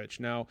on Twitch.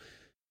 Now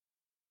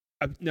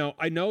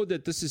I know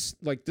that this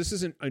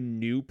isn't a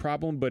new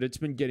problem, but it's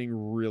been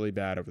getting really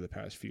bad over the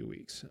past few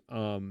weeks.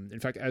 In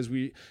fact, as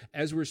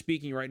we're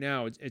speaking right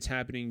now, it's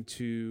happening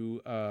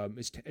to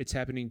it's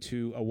happening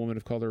to a woman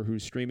of color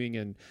who's streaming,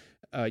 and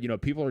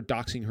people are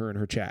doxing her in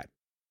her chat,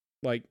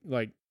 like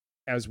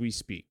as we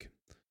speak.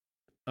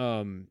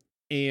 And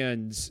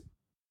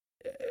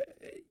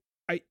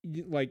I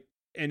like,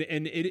 and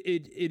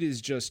it is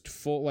just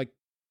full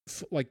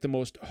like the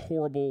most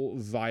horrible,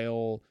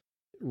 vile,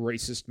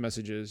 racist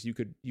messages you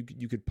could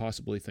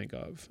possibly think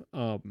of.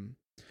 And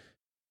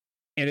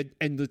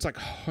it's like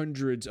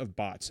hundreds of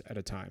bots at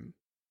a time,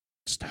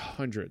 just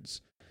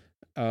hundreds.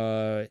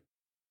 And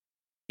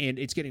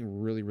it's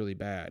getting really, really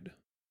bad.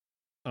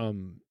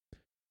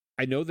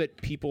 I know that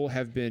people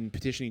have been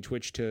petitioning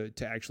Twitch to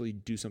actually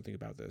do something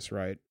about this,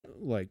 right?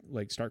 Like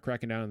start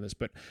cracking down on this.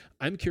 But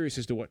I'm curious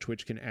as to what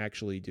Twitch can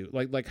actually do.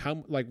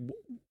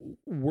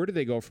 Where do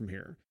they go from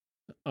here?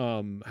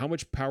 How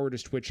much power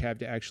does Twitch have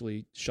to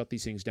actually shut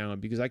these things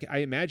down? Because I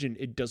imagine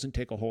it doesn't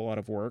take a whole lot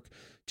of work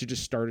to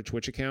just start a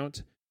Twitch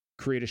account,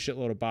 create a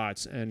shitload of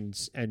bots, and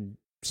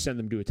send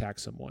them to attack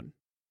someone.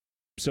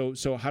 So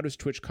how does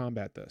Twitch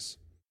combat this?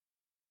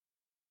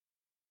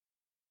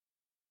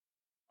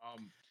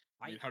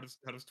 How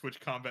does Twitch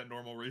combat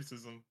normal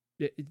racism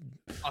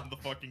on the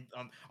fucking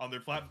on their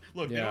platform?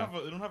 Look, they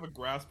don't have a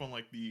grasp on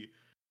like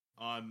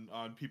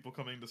on people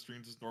coming to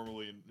streams as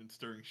normally and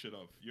stirring shit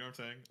up. You know what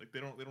I'm saying? Like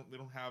they don't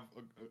have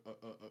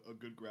a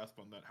good grasp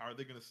on that. How are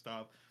they going to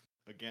stop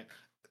again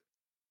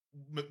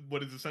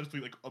what is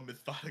essentially like a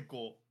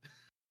methodical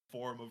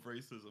form of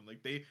racism?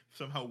 Like they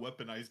somehow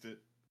weaponized it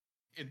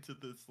into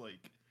this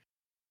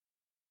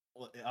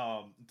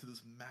into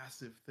this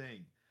massive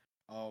thing.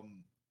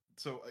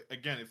 So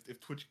again, if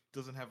Twitch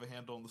doesn't have a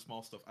handle on the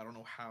small stuff, I don't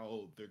know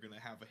how they're gonna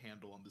have a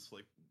handle on this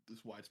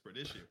this widespread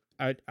issue.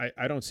 I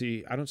don't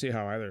see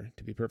how either,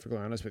 to be perfectly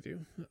honest with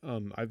you.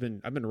 I've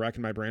been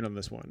racking my brain on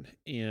this one,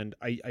 and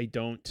I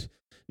don't,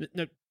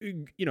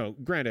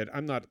 granted,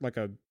 I'm not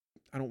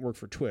I don't work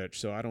for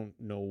Twitch, so I don't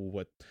know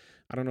what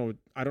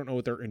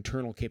their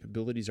internal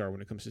capabilities are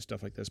when it comes to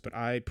stuff like this. But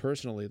I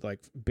personally,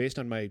 based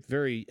on my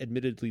very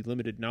admittedly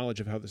limited knowledge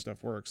of how this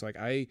stuff works,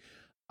 I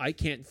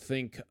can't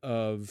think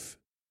of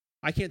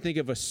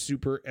a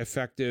super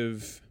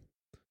effective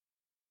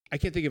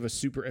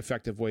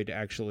way to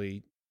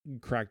actually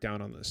crack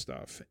down on this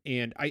stuff.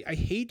 And I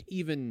hate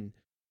even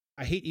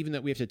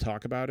that we have to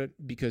talk about it,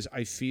 because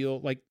I feel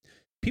like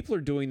people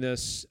are doing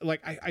this.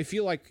 Like, I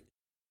feel like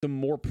the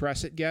more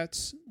press it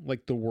gets,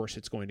 like the worse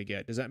it's going to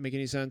get. Does that make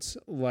any sense?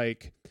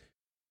 Like,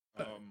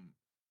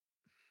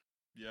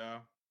 yeah,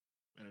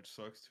 and it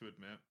sucks to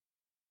admit,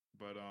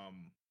 but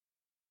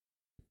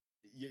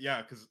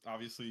yeah, because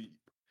obviously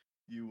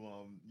you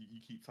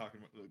keep talking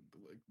about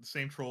the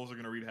same trolls are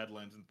gonna read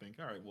headlines and think,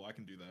 all right, well, I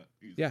can do that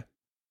easy. Yeah,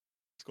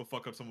 let's go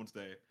fuck up someone's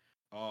day.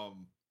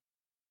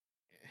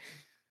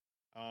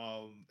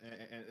 And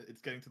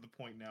it's getting to the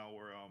point now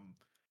where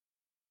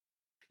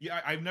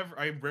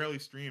I rarely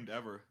streamed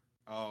ever.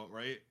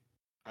 Right.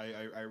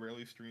 I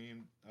rarely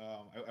streamed.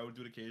 I would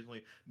do it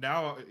occasionally.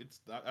 Now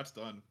that's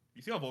done.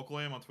 You see how vocal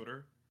I am on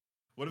Twitter?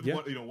 What if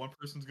one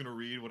person's gonna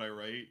read what I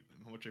write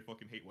and how much I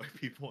fucking hate white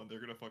people, and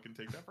they're gonna fucking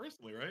take that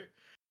personally, right?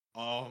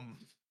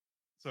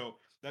 So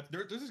that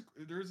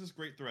there's this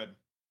great thread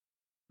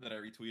that I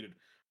retweeted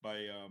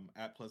by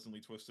at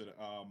Pleasantly Twisted,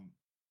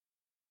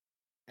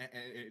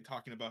 and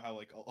talking about how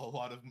like a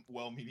lot of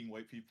well-meaning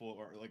white people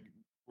are like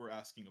were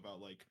asking about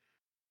like,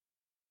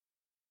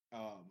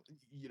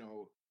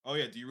 oh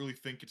yeah, do you really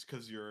think it's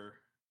because you're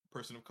a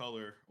person of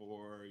color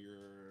or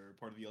you're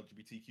part of the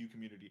LGBTQ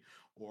community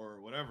or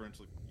whatever? And it's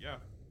like,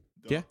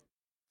 yeah.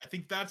 I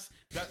think that's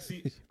that.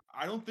 See,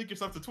 I don't think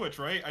it's up to Twitch,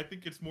 right? I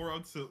think it's more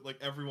up to like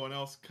everyone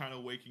else kind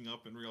of waking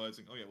up and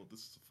realizing, oh yeah, well,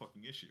 this is a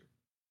fucking issue,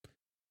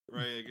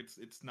 right? Like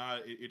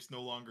it's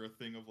no longer a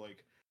thing of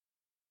like,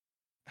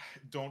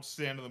 don't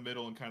stand in the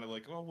middle and kind of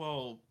like, oh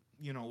well,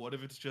 what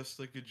if it's just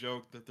like a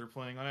joke that they're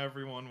playing on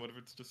everyone? What if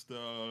it's just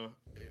a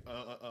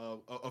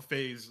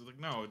phase? Like,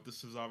 no,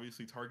 this is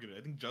obviously targeted.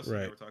 I think Justin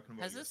and I were talking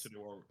about yesterday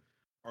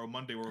or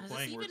Monday where we're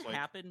playing. Where it's like,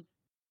 happened?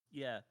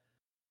 Yeah.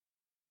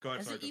 Ahead,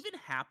 Has it even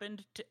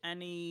happened to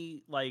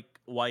any like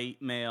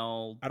white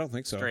male? I don't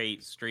think so.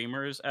 Straight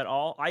streamers at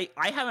all. I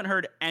haven't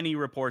heard any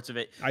reports of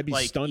it. I'd be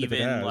like, stunned even, if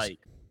it has. Like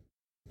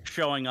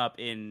showing up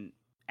in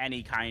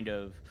any kind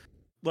of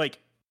like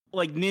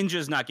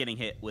Ninja's not getting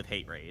hit with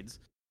hate raids.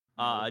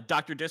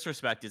 Dr.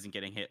 Disrespect isn't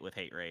getting hit with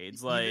hate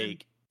raids.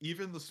 Like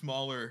even the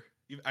smaller,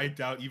 I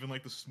doubt even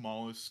like the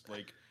smallest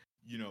like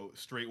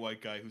straight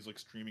white guy who's like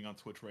streaming on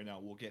Twitch right now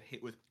will get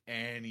hit with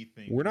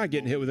anything. We're not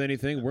getting hit with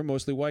anything. We're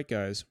mostly white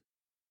guys.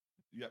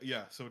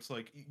 Yeah. So it's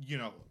like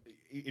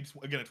it's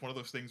one of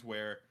those things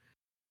where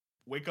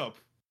wake up.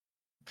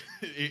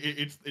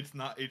 It's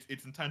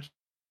intentional.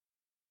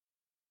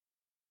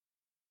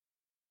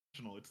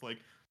 It's like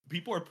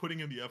people are putting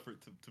in the effort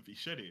to be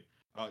shitty.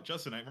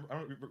 Justin, I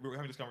remember we were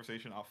having this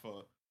conversation off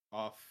the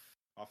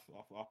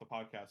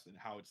podcast, and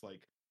how it's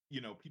like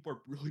people are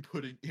really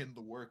putting in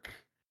the work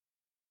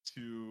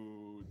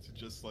to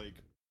just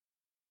like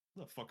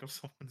fuck up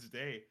someone's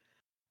day.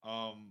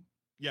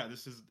 Yeah,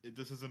 this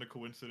isn't a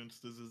coincidence.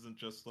 This isn't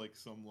just like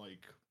some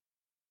like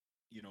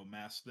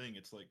mass thing.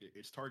 It's like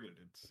it's targeted.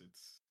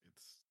 It's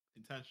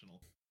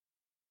intentional.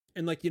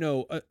 And like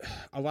a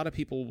lot of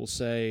people will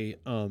say,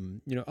 oh,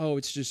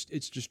 it's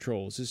just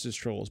trolls. It's just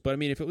trolls. But I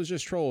mean, if it was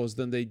just trolls,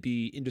 then they'd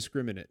be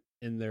indiscriminate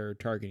in their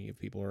targeting of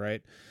people,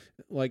 right?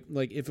 Like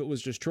if it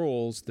was just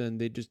trolls, then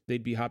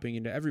they'd be hopping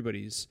into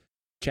everybody's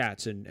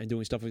chats and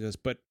doing stuff like this.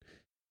 But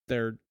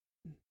they're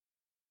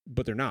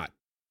not.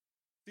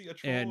 See, a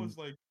troll is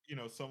like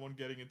someone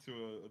getting into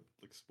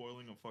like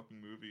spoiling a fucking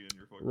movie in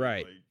your fucking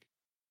right. like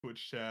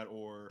Twitch chat,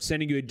 or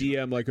sending you a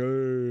DM like,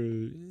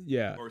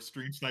 yeah, or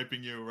stream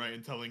sniping you, right,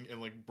 and telling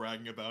and like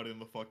bragging about it in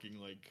the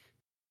fucking like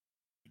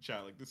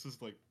chat. Like this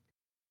is like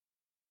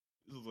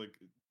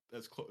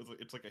as close.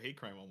 It's like a hate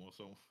crime almost.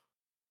 So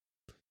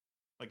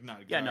like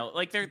not exactly. Yeah, no,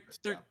 like they're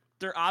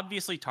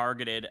obviously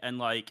targeted, and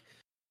like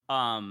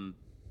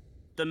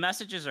the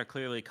messages are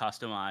clearly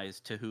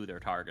customized to who they're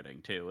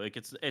targeting too. Like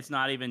it's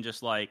not even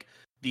just like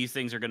these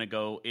things are going to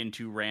go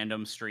into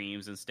random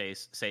streams and say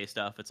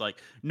stuff. It's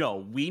like,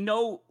 no, we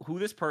know who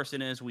this person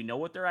is. We know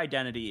what their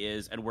identity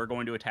is, and we're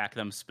going to attack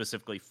them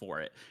specifically for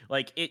it.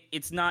 Like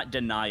it's not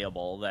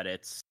deniable that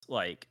it's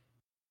like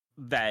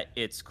that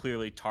it's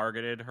clearly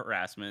targeted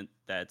harassment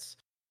that's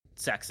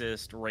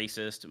sexist,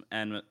 racist,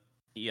 and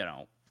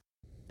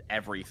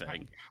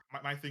everything.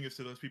 My thing is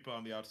to those people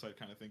on the outside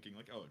kind of thinking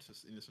like, oh, it's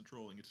just innocent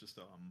trolling. It's just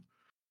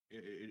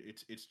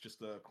it's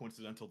just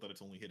coincidental that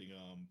it's only hitting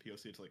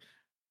POC. It's like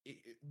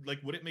like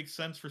would it make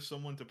sense for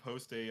someone to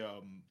post a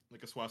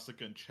like a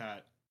swastika in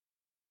chat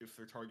if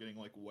they're targeting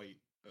like white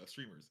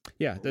streamers?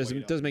 Yeah, it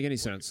doesn't make any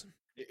sense.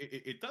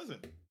 It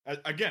doesn't.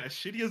 Again, as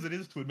shitty as it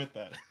is to admit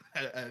that,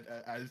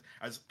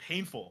 as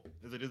painful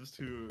as it is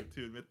to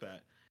admit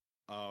that,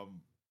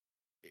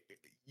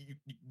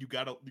 you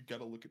gotta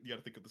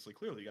think of this like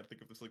clearly. You gotta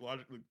think of this like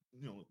logically.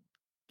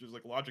 There's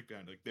like logic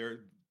behind it. Like there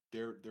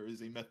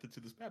is a method to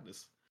this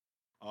madness.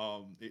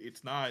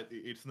 It's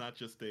not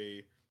just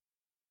a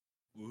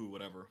woohoo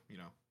whatever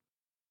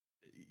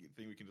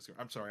thing we can discuss.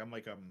 I'm sorry, I'm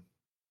kind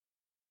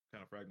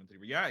of fragmented,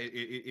 but yeah,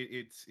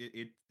 it's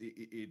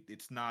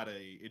not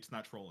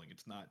trolling.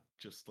 It's not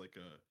just like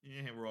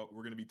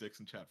we're gonna be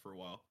dicks in chat for a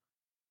while.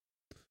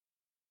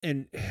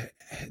 And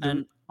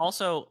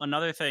also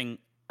another thing,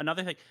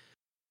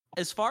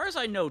 as far as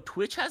I know,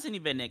 Twitch hasn't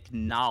even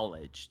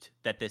acknowledged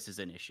that this is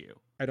an issue.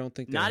 I don't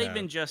think not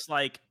even just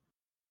like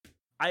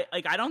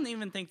I don't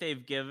even think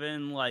they've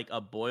given like a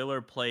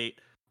boilerplate.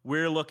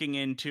 We're looking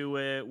into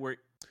it. We're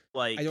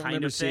like I don't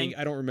remember seeing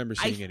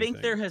anything. I think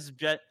there has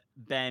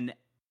been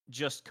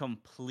just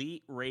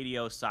complete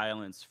radio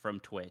silence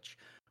from Twitch,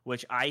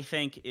 which I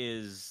think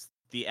is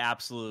the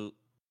absolute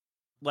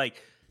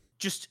like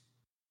just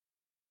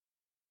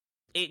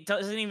it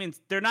doesn't even.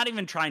 They're not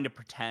even trying to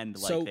pretend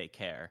like they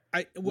care,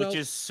 which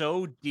is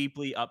so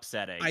deeply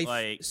upsetting.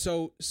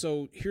 So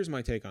here's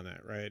my take on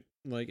that, right?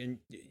 Like, and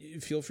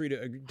feel free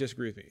to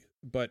disagree with me,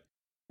 but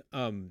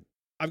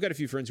I've got a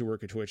few friends who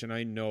work at Twitch, and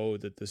I know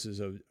that this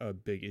is a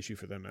big issue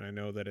for them, and I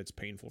know that it's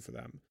painful for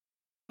them.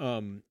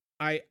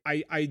 I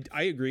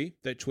agree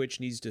that Twitch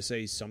needs to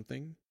say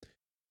something.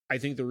 I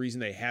think the reason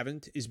they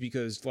haven't is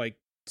because, like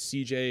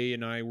CJ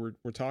and I were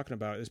talking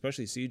about,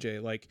 especially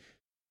CJ, like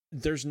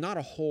there's not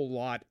a whole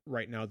lot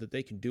right now that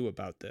they can do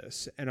about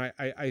this. And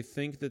I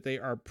think that they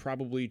are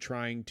probably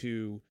trying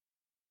to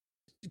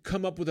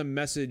come up with a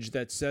message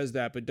that says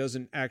that, but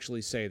doesn't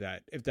actually say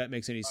that, if that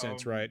makes any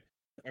sense, right?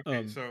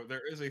 Okay, so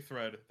there is a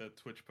thread that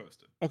Twitch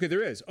posted. Okay,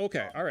 there is.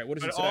 Okay, all right. What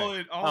does it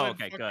say? All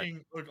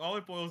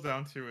it boils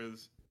down to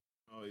is,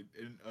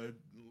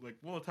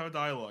 let's have a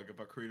dialogue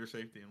about creator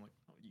safety. And like,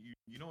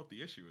 you know what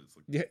the issue is.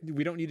 Like, yeah,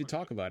 we don't need to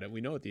talk about it.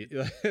 We know what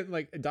the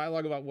like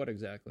dialogue about what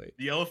exactly.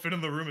 The elephant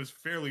in the room is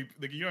fairly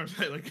like, you know what I'm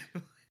saying, like.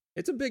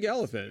 It's a big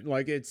elephant.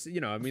 Like, it's,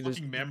 you know, I mean, there's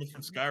fucking mammoth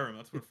from Skyrim.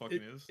 That's what it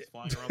fucking is. It's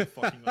flying around the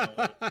fucking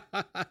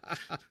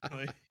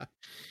like,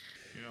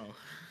 you know.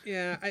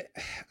 Yeah,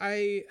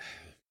 I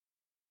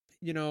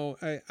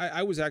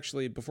was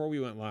actually, before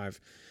we went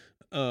live,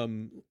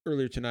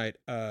 earlier tonight,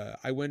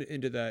 I went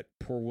into that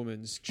poor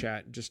woman's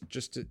chat just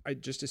to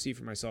see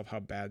for myself how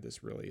bad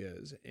this really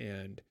is,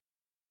 and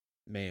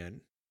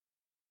man,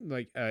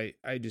 like I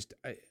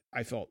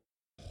felt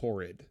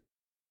horrid.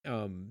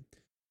 And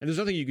there's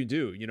nothing you can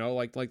do, you know,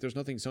 like there's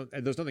nothing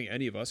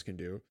any of us can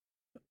do.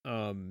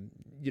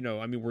 You know,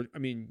 I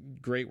mean,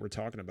 great, we're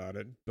talking about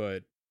it,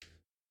 but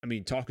I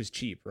mean, talk is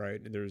cheap,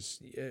 right? And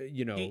there's,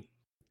 you know,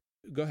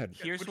 go ahead.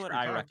 Here's what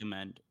I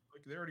recommend.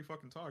 Like, they already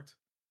fucking talked.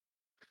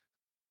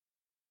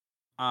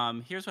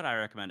 Here's what I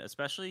recommend,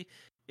 especially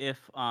if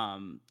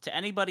to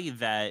anybody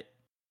that,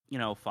 you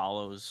know,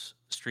 follows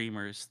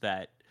streamers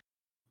that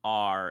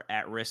are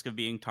at risk of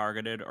being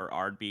targeted or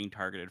are being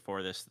targeted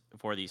for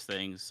these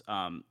things.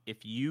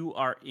 If you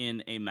are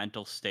in a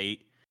mental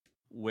state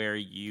where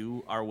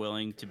you are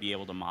willing to be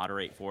able to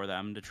moderate for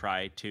them to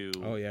try to,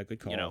 good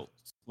call. You know,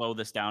 slow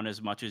this down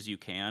as much as you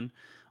can.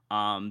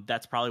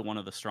 That's probably one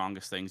of the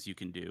strongest things you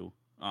can do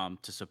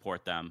to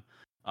support them.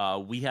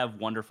 We have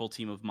wonderful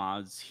team of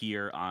mods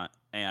here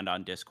and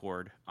on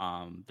Discord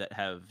that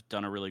have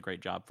done a really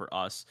great job for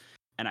us.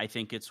 And I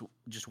think it's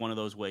just one of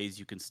those ways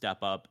you can step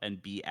up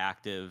and be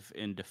active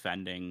in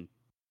defending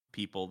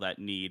people that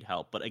need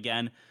help. But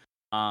again,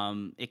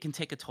 it can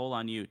take a toll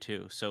on you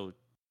too. So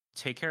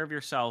take care of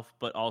yourself,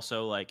 but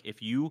also, like,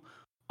 if you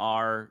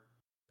are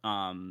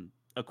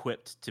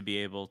equipped to be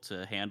able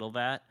to handle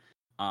that,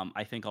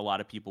 I think a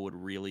lot of people would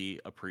really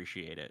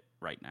appreciate it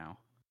right now.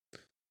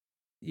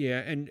 Yeah,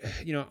 and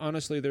you know,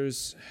 honestly,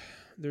 there's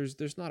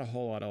not a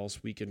whole lot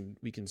else we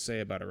can say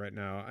about it right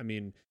now. I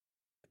mean,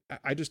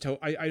 I just hope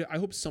I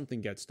hope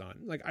something gets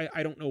done. Like,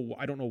 I don't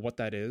know what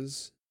that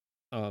is,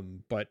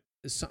 but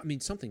I mean,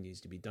 something needs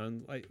to be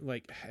done.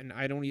 Like, and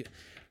I don't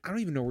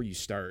even know where you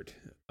start.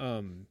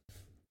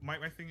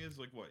 My thing is,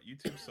 like, what,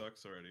 YouTube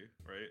sucks already,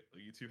 right?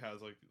 Like, YouTube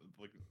has like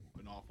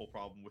an awful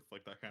problem with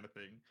like that kind of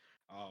thing.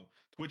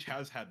 Twitch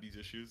has had these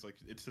issues. Like,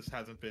 it just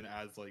hasn't been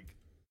as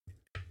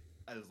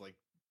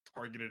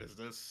targeted as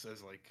this,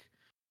 as like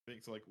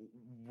things. Like,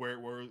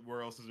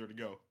 where else is there to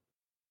go?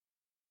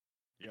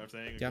 You know what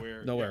I'm saying? Yeah,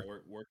 like, nowhere.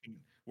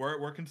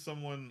 Where can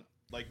someone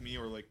like me,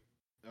 or like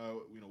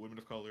you know, women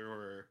of color,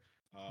 or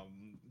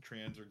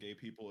trans or gay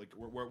people, like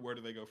where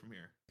do they go from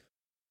here?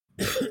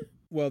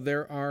 Well,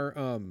 there are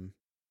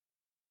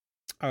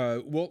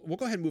we'll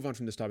go ahead and move on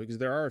from this topic, because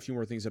there are a few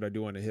more things that I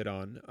do want to hit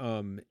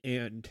on.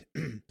 And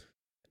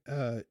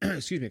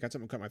excuse me, I got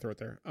something cut my throat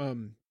there.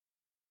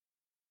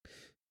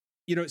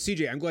 You know,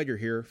 CJ, I'm glad you're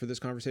here for this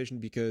conversation,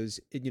 because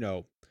it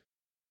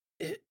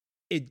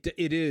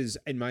is,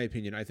 in my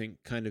opinion, I think,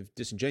 kind of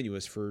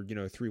disingenuous for, you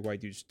know, three white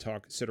dudes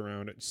to sit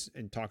around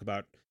and talk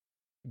about,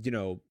 you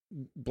know,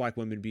 black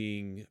women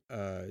being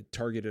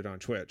targeted on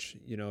Twitch,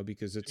 you know,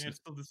 because it's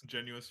still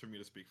disingenuous for me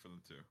to speak for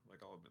them too. Like,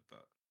 I'll admit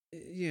that.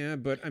 Yeah,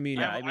 but I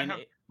mean,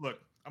 look,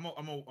 I'm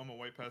a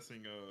white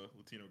passing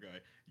Latino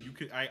guy.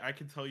 I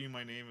can tell you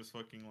my name is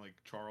fucking like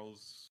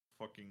Charles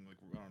fucking, like,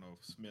 I don't know,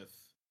 Smith.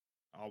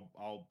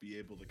 I'll be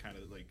able to kind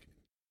of, like,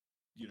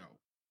 you know,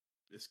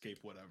 escape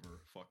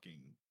whatever fucking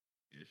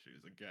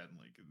issues. Again,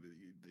 like,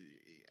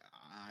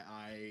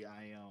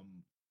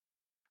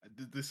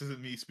 this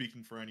isn't me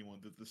speaking for anyone.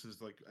 This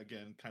is, like,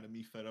 again, kind of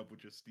me fed up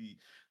with just the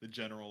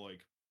general,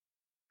 like,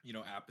 you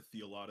know, apathy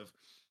a lot of,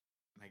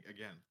 like,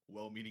 again,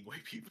 well-meaning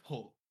white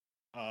people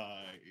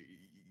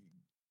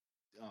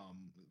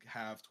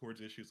have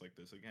towards issues like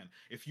this. Again,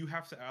 if you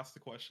have to ask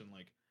the question,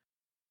 like,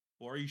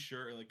 well, are you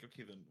sure? Like,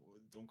 okay, then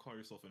don't call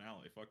yourself an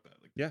ally. Fuck that.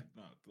 Like, yeah,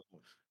 no,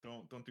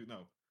 don't do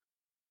no.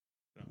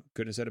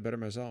 Couldn't have said it better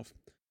myself.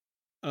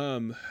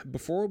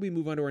 Before we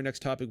move on to our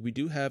next topic, we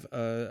do have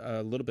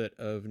a little bit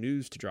of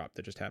news to drop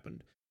that just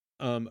happened.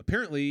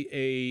 Apparently,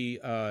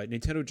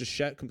 Nintendo just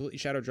completely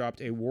shadow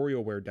dropped a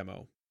WarioWare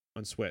demo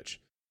on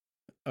Switch.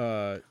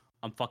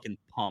 I'm fucking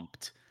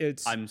pumped.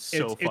 It's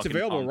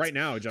available right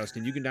now,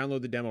 Justin. You can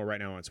download the demo right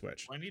now on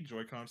Switch. Do I need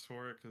Joy-Cons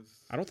for it?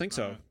 Because I don't think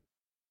so.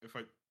 If I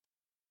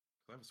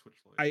have a Switch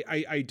Lite.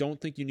 I don't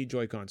think you need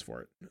Joy-Cons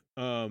for it.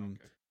 Okay.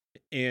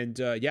 And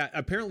yeah,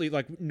 apparently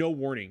like no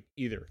warning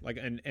either. Like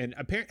and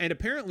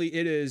apparently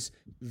it is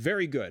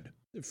very good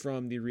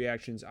from the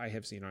reactions I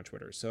have seen on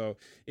Twitter. So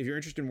if you're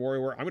interested in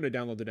WarioWare, I'm going to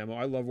download the demo.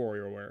 I love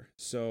WarioWare.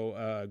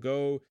 So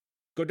go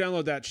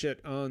download that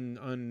shit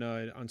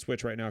on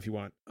Switch right now if you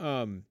want.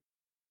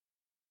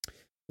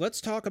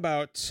 Let's talk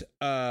about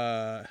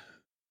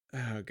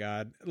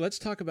let's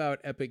talk about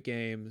Epic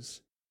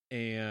Games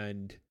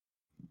and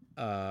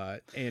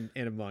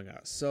Among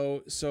Us.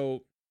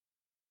 So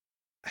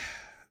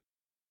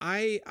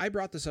I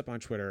brought this up on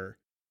Twitter,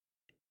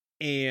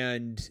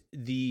 and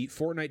the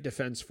Fortnite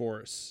Defense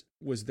Force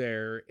was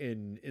there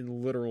in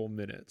literal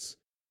minutes.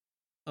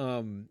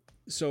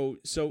 So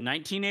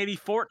 1980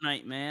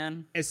 Fortnite,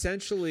 man.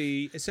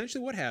 Essentially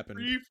what happened?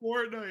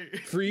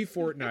 Free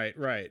Fortnite,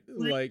 right?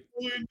 Like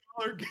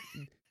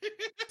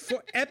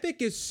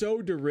Epic is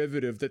so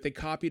derivative that they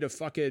copied a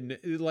fucking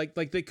like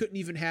they couldn't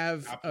even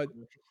have a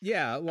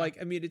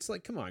I mean, it's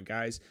like, come on,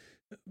 guys.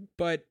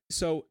 But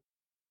so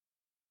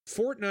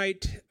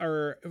Fortnite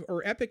or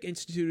Epic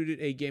instituted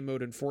a game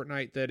mode in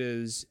Fortnite that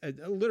is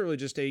literally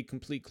just a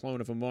complete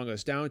clone of Among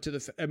Us, down to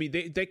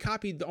they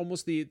copied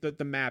almost the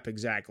map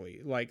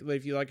exactly. Like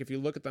if you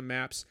look at the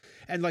maps,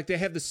 and like they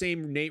have the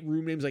same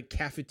room names like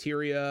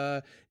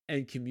cafeteria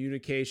and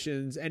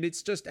communications, and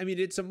it's just, I mean,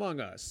 it's Among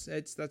Us.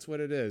 That's what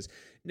it is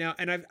now.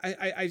 And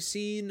I've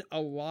seen a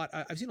lot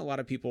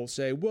of people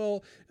say,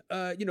 well,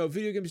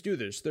 video games do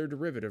this, they're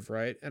derivative,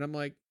 right? And I'm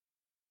like,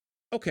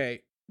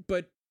 okay,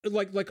 but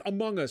like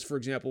Among Us, for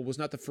example, was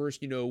not the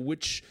first,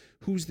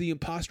 who's the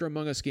imposter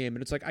Among Us game.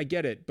 And it's like, I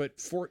get it. But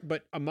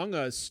Among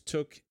Us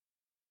took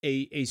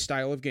a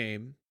style of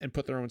game and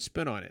put their own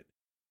spin on it.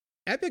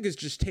 Epic is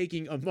just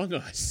taking Among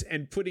Us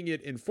and putting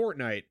it in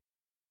Fortnite.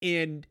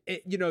 And,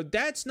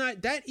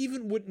 that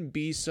even wouldn't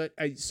be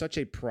such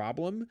a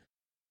problem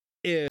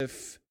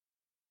if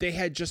they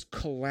had just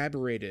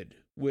collaborated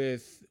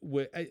with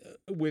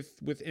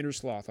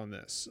Innersloth on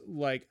this.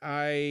 Like,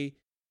 I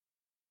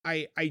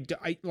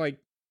like,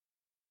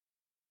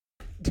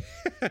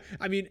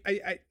 I mean,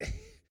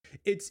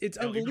 it's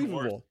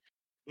unbelievable.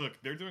 Look,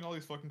 they're doing all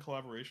these fucking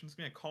collaborations.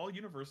 Man, call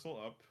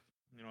Universal up.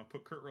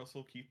 Put Kurt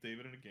Russell, Keith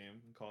David in a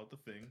game, and call it The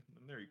Thing.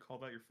 And there, you call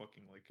that your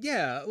fucking like.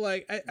 Yeah,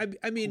 like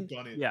I mean,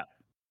 yeah.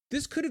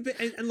 This could have been,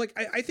 and like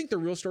I think the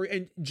real story.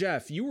 And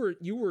Jeff, you were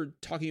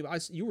talking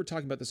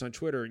about this on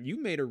Twitter, and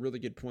you made a really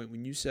good point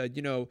when you said,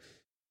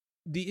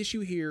 the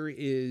issue here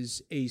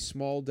is a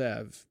small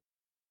dev.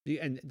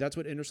 And that's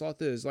what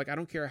Innersloth is. Like, I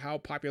don't care how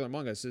popular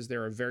Among Us is.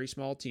 They're a very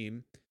small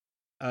team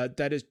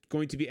that is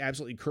going to be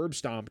absolutely curb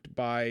stomped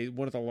by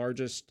one of the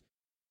largest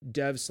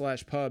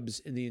dev/pubs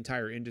in the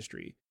entire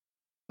industry.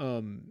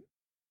 And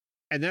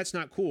that's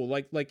not cool.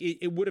 Like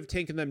it would have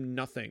taken them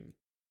nothing.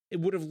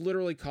 It would have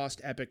literally cost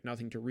Epic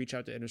nothing to reach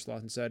out to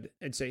Innersloth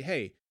and say,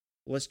 hey,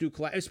 let's do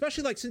collab.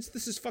 Especially like, since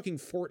this is fucking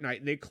Fortnite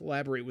and they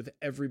collaborate with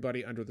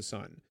everybody under the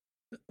sun.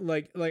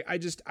 Like I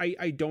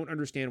don't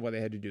understand why they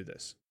had to do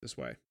this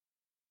way.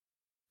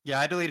 Yeah,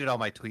 I deleted all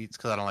my tweets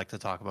because I don't like to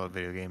talk about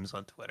video games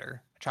on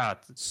Twitter. I try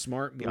not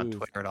to be on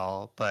Twitter at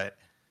all. But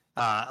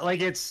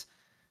it's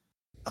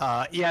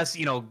yes,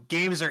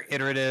 games are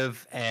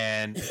iterative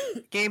and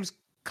games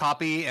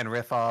copy and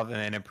riff off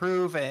and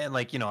improve, and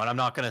and I'm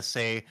not gonna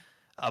say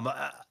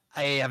I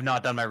have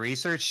not done my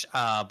research,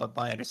 but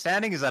my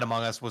understanding is that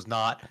Among Us was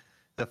not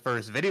the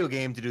first video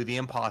game to do the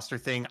imposter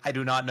thing. I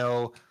do not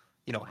know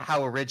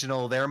how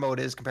original their mode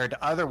is compared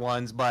to other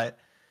ones, but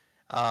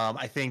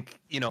I think,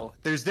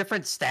 there's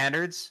different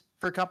standards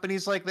for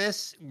companies like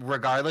this,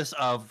 regardless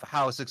of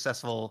how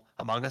successful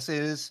Among Us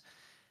is.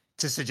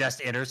 To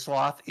suggest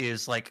Innersloth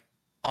is like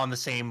on the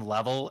same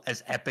level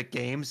as Epic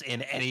Games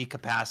in any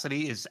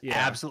capacity is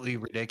absolutely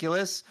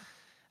ridiculous.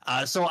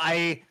 So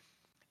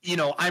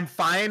I'm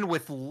fine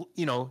with,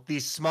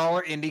 these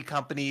smaller indie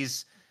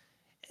companies.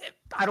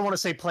 I don't want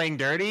to say playing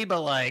dirty,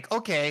 but like,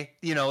 okay,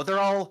 they're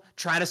all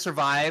trying to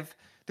survive.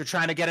 They're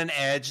trying to get an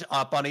edge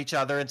up on each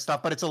other and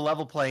stuff, but it's a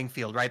level playing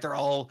field, right? They're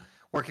all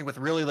working with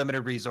really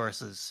limited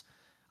resources.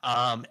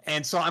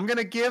 And so I'm going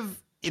to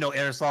give,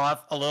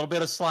 Innersloth a little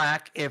bit of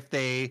slack if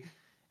they,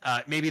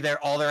 maybe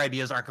all their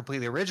ideas aren't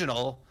completely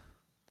original,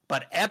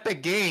 but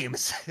Epic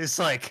Games is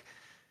like,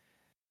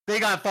 they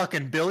got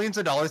fucking billions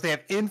of dollars. They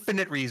have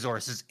infinite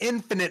resources,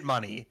 infinite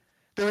money.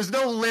 There is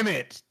no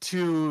limit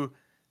to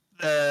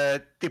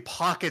the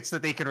pockets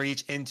that they can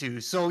reach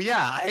into. So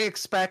yeah, I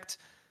expect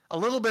a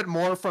little bit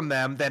more from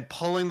them than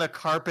pulling the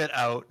carpet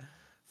out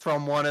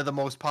from one of the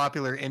most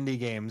popular indie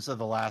games of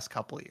the last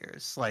couple of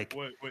years. Like,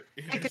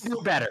 they could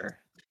do better.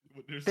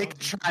 They could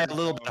try a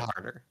little bit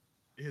harder.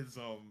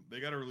 They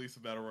got to release a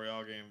battle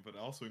royale game, but it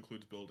also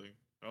includes building.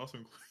 It also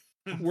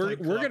includes.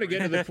 We're gonna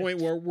get to the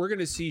point where we're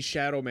gonna see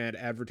Shadow Man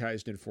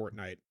advertised in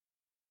Fortnite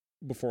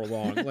before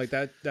long. Like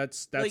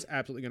that's like,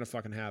 absolutely gonna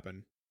fucking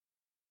happen.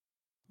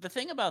 The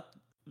thing about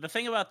the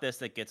thing about this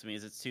that gets me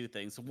is it's two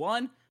things.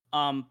 One,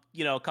 a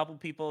couple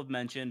people have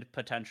mentioned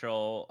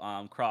potential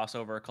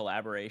crossover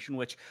collaboration,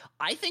 which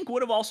I think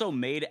would have also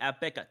made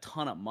Epic a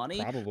ton of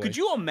money. Probably. Could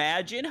you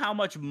imagine how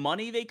much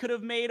money they could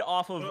have made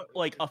off of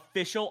like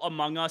official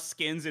Among Us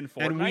skins in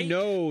Fortnite? And we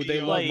know they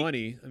love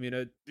money. I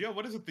mean,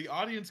 what is it? The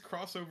audience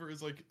crossover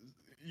is like,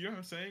 you know what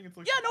I'm saying? It's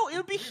like, yeah, no, it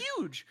would be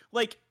huge.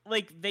 Like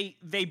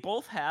they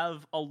both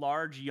have a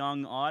large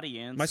young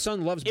audience. My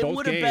son loves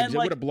both games. It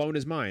would have blown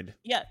his mind.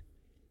 Yeah.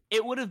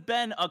 It would have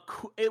been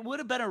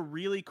a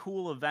really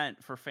cool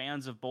event for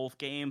fans of both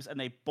games, and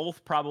they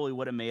both probably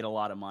would have made a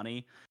lot of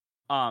money.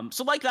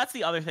 So like that's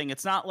the other thing.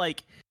 It's not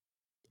like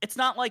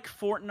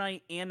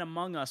Fortnite and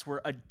Among Us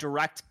were a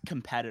direct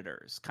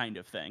competitors kind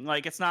of thing.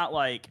 Like it's not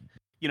like,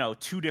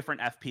 two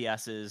different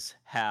FPSs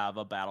have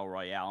a battle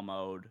royale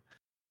mode,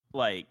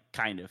 like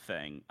kind of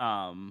thing.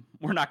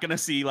 We're not gonna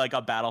see like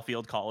a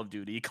Battlefield Call of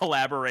Duty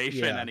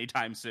collaboration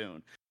anytime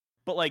soon.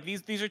 But like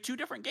these are two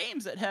different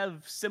games that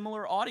have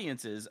similar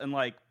audiences, and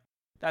like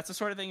that's the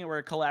sort of thing where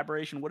a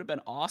collaboration would have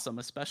been awesome,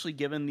 especially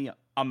given the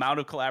amount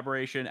of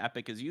collaboration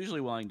Epic is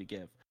usually willing to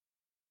give.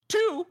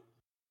 Two,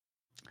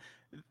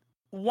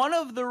 one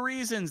of the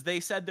reasons they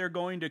said they're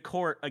going to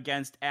court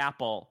against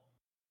Apple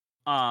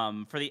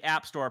for the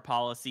App Store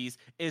policies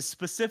is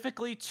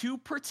specifically to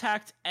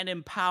protect and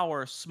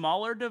empower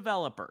smaller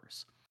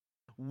developers.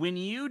 When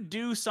you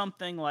do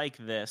something like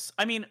this,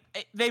 I mean,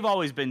 they've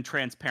always been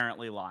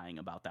transparently lying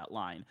about that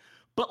line,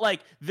 but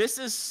like this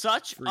is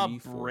such a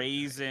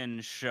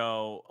brazen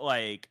show,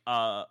 like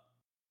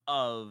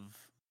of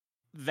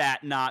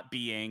that not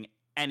being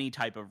any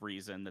type of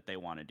reason that they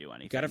want to do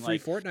anything. Got a free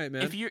Fortnite,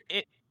 man.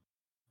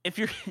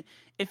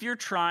 If you're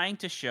trying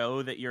to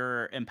show that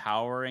you're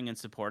empowering and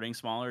supporting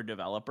smaller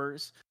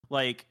developers,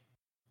 like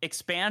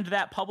expand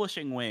that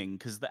publishing wing,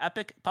 because the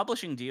Epic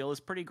publishing deal is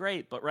pretty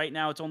great, but right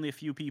now it's only a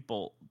few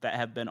people that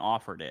have been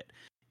offered it.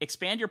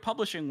 Expand your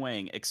publishing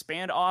wing,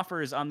 expand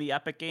offers on the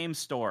Epic Games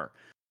Store,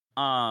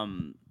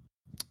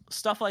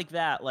 stuff like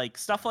that. Like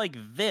stuff like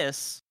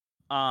this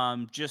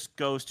just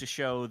goes to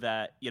show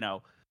that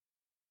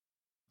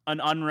an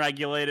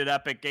unregulated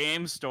Epic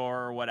Games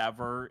Store or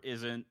whatever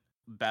isn't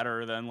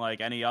better than like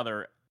any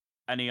other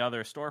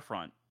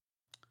storefront.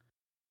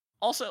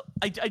 Also,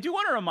 I do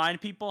want to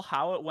remind people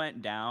how it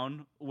went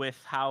down with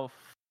how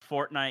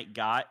Fortnite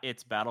got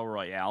its Battle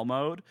Royale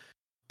mode,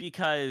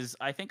 because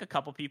I think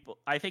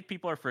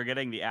people are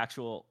forgetting the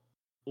actual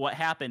what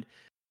happened.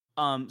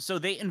 So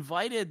they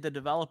invited the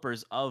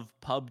developers of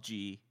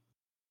PUBG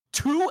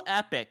to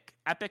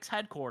Epic's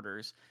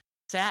headquarters,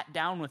 sat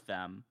down with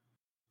them,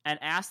 and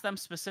asked them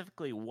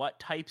specifically what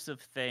types of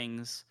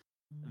things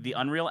the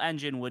Unreal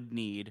Engine would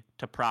need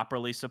to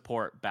properly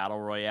support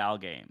Battle Royale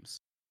games.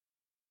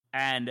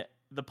 And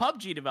the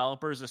PUBG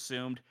developers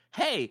assumed,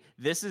 hey,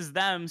 this is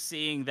them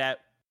seeing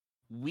that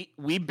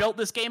we built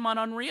this game on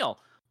Unreal.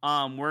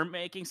 We're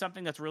making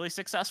something that's really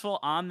successful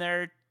on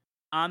their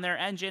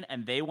engine,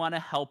 and they want to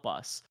help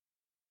us.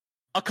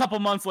 A couple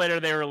months later,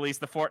 they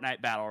released the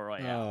Fortnite Battle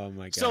Royale. Oh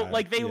my god! So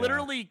like they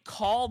literally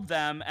called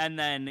them and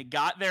then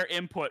got their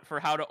input for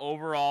how to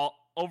overhaul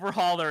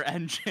their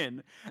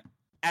engine,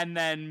 and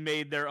then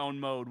made their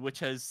own mode, which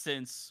has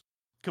since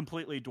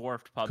completely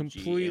dwarfed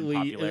PUBG in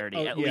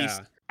popularity.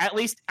 At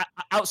least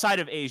outside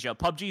of Asia.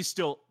 PUBG is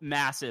still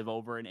massive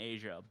over in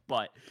Asia,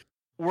 but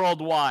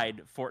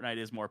worldwide, Fortnite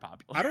is more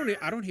popular.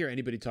 I don't hear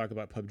anybody talk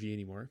about PUBG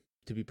anymore,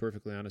 to be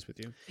perfectly honest with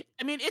you.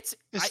 I mean, it's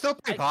still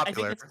pretty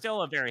popular. I think it's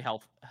still a very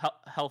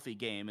healthy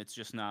game. It's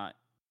just not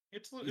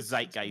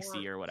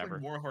zeitgeisty or whatever.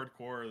 It's like more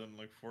hardcore than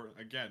like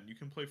Fortnite. Again, you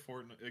can play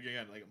Fortnite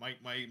again.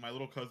 Like my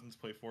little cousins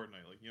play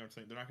Fortnite. Like, you know what I'm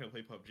saying? They're not gonna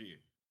play PUBG.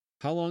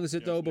 How long is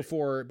it though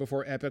before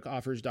Epic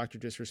offers Dr.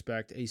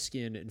 Disrespect a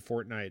skin in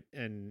Fortnite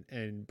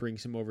and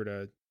brings him over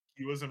to?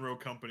 He was in Rogue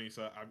Company,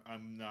 so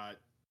I'm not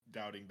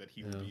doubting that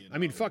he would be in. I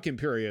mean, fuck him,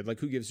 period. Like,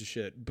 who gives a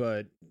shit?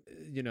 But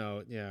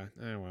yeah,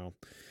 well.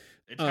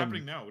 It's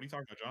happening now. What are you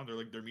talking about,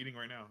 John? They're meeting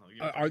right now.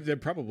 They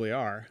probably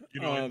are.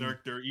 In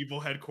their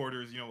evil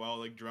headquarters. While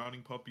like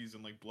drowning puppies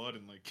in like blood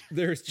and like.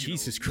 There's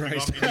Jesus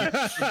Christ.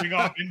 Ripping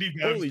off indie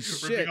devs. Holy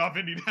shit. Ripping off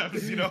indie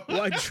devs.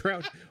 Why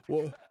drown?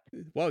 Well.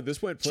 Wow,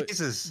 this went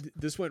Jesus.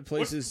 This went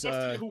places.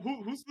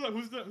 Who's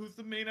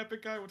the main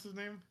Epic guy? What's his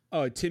name?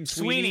 Oh, Tim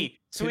Sweeney.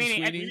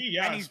 Sweeney. And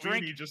he's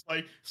drinking, just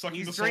like sucking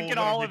he's the soul drinking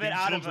all of it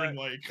out of a.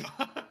 Like,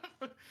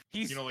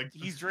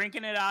 he's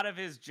drinking it out of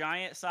his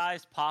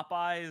giant-sized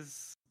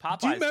Popeyes.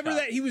 Do you remember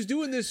cup. that he was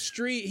doing this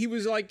stream? He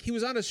was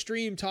on a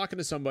stream talking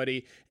to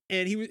somebody,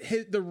 and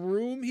the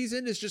room he's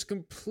in is just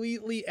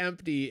completely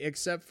empty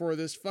except for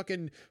this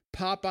fucking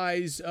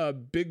Popeyes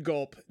Big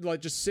Gulp, like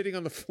just sitting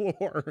on the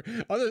floor.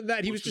 Other than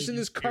that, he was just in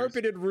this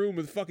carpeted room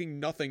with fucking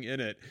nothing in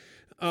it.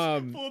 Full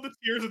of the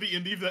tears of the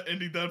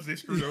indie devs they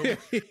screwed over.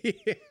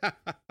 Yeah.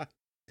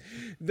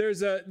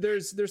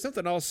 There's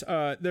something else.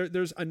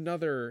 There's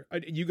another.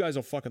 You guys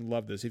will fucking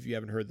love this if you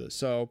haven't heard this.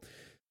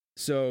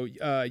 So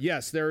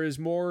yes, there is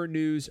more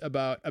news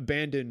about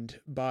Abandoned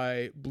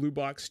by Blue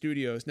Box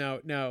Studios. Now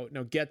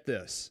get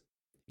this,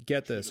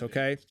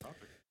 okay?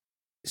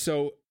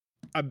 So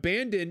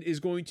Abandoned is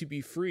going to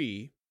be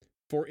free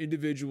for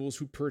individuals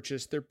who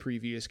purchased their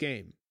previous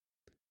game.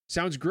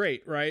 Sounds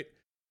great, right?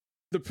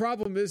 The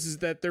problem is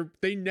that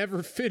they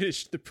never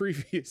finished the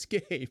previous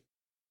game.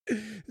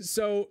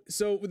 So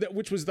that,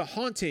 which was The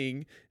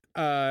Haunting,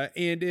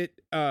 and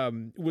it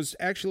was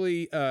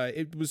actually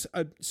it was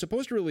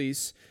supposed to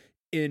release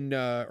in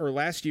or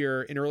last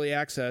year in early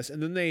access,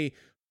 and then they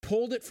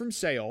pulled it from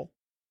sale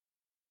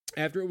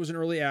after it was in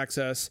early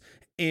access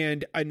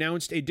and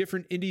announced a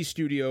different indie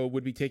studio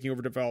would be taking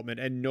over development,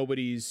 and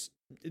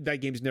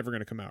that game's never going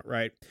to come out,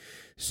 right?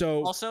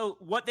 So also,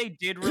 what they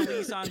did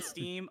release on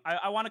Steam,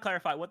 I want to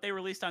clarify, what they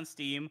released on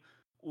Steam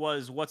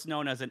was what's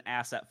known as an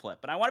asset flip.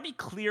 But I want to be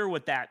clear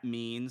what that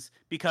means,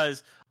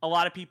 because a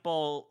lot of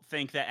people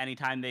think that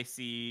anytime they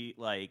see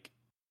like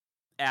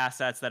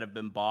assets that have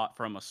been bought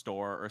from a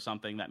store or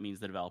something, that means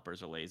the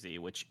developers are lazy,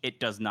 which it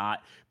does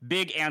not.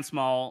 Big and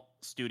small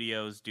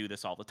studios do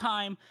this all the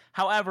time.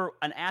 However,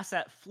 an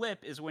asset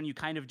flip is when you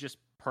kind of just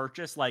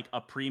purchase like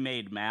a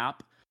pre-made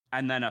map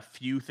and then a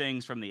few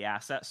things from the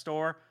asset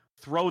store,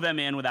 throw them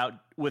in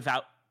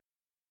without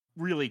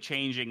really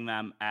changing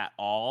them at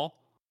all,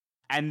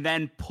 and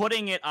then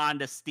putting it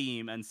onto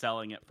Steam and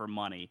selling it for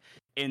money,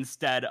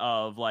 instead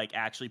of like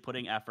actually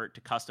putting effort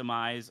to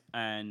customize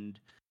and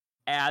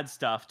add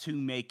stuff to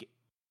make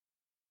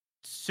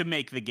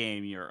the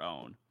game your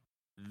own.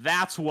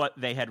 That's what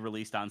they had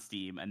released on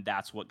Steam, and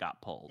that's what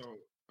got pulled. So,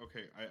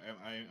 okay,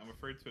 I'm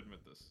afraid to admit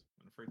this.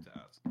 I'm afraid to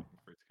ask. I'm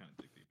afraid to kind of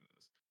dig deep into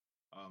this.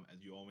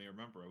 As you all may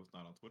remember, I was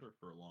not on Twitter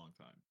for a long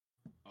time.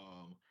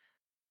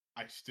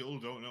 I still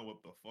don't know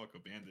what the fuck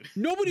Abandoned is.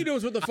 Nobody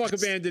knows what the fuck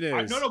Abandoned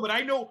is. But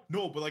I know.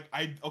 No, but like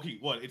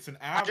what? It's an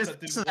app that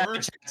didn't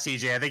work.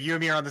 CJ, I think you and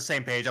me are on the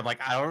same page. I'm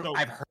like,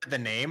 I've heard the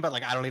name, but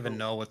like I don't even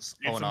know what's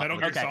going on. It's a Metal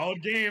Gear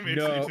Solid game.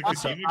 It's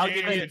a I'll game.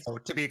 give you,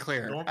 to be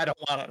clear, I don't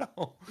want to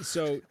know.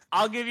 So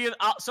I'll give you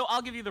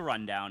the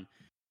rundown.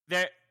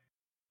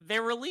 They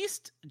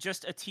released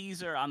just a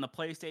teaser on the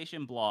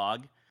PlayStation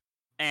blog,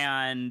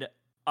 and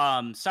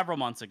several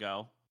months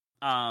ago.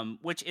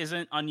 Which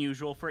isn't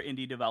unusual for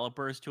indie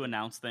developers to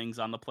announce things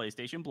on the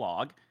PlayStation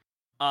blog.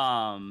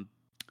 And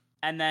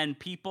then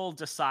people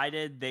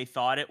decided they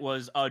thought it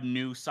was a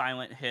new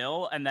Silent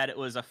Hill and that it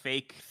was a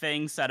fake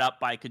thing set up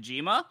by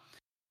Kojima,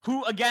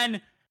 who,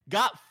 again,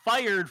 got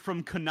fired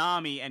from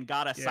Konami and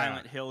got a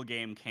Silent Hill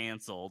game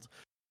canceled.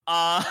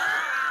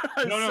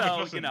 No,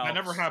 listen, that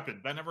never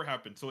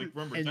happened. So, like,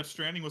 remember, Death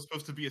Stranding was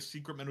supposed to be a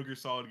secret Metal Gear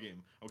Solid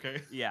game,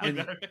 okay? Yeah.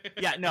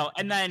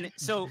 And then,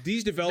 so...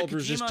 These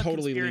developers just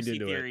totally leaned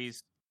into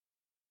theories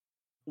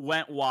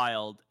went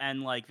wild,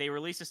 and, like, they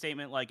released a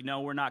statement like,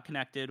 no, we're not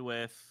connected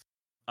with,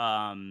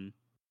 Kojima,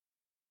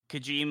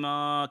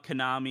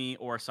 Konami,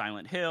 or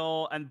Silent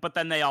Hill, but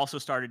then they also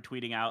started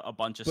tweeting out a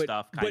bunch of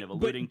stuff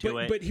alluding to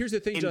it. But here's the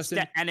thing,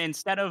 Justin. And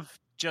instead of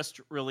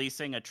just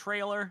releasing a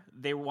trailer,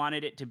 they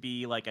wanted it to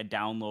be like a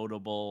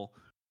downloadable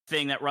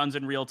thing that runs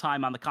in real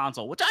time on the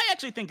console, which I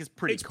actually think is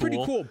pretty cool. It's pretty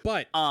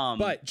cool,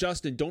 but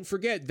Justin, don't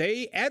forget,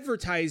 they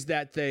advertised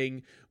that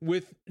thing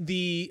with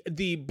the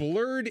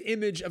blurred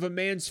image of a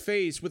man's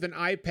face with an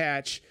eye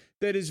patch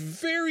that is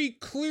very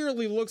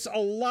clearly looks a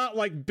lot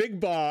like Big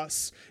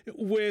Boss,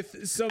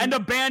 with some and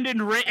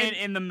Abandoned written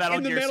in the Metal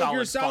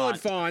Gear Solid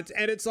font.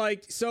 And it's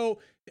like, so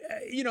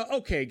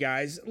okay,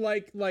 guys,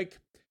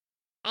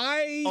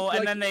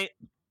 and then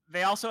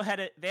they also had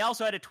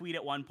a tweet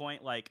at one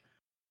point like,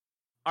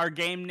 our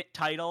game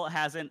title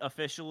hasn't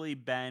officially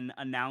been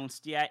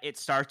announced yet. It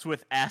starts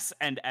with S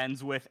and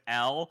ends with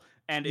L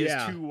and is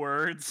 2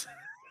 words.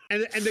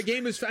 and the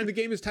game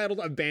is titled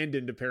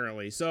Abandoned,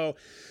 apparently. So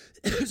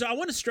I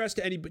want to stress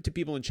to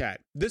people in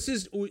chat, this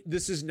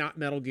is not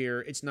Metal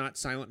Gear. It's not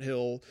Silent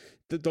Hill.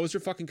 Those are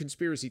fucking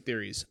conspiracy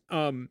theories.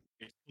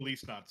 It's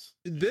police nuts.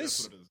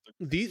 This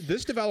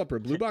developer,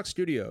 Blue Box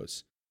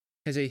Studios,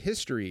 has a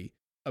history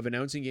of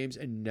announcing games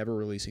and never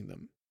releasing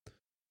them.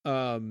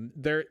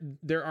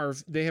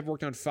 They have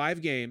worked on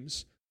 5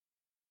 games.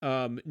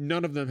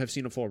 None of them have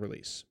seen a full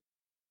release,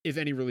 if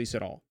any release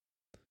at all.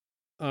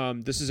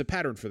 This is a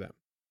pattern for them.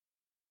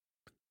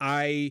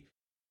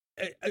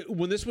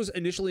 When this was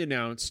initially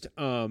announced,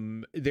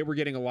 they were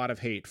getting a lot of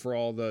hate for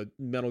all the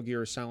Metal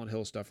Gear Silent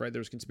Hill stuff, right? There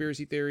was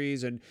conspiracy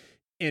theories, and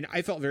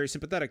I felt very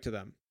sympathetic to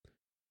them.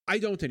 I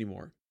don't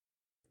anymore.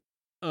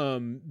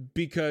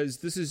 Because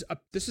this is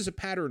a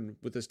pattern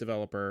with this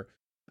developer.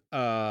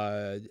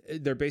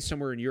 They're based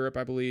somewhere in Europe,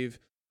 I believe.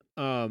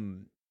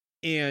 And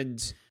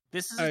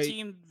this is a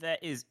team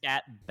that is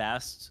at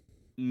best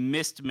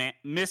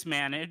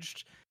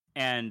mismanaged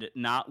and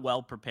not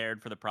well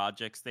prepared for the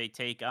projects they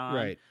take on.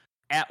 Right.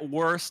 At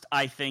worst,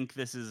 I think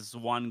this is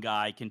one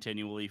guy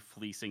continually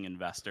fleecing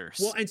investors.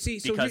 Well, and see,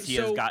 because he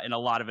has gotten a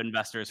lot of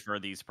investors for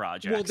these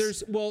projects.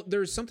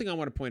 There's something I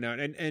want to point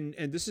out, and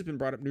this has been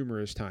brought up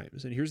numerous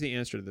times. And here's the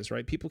answer to this,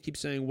 right? People keep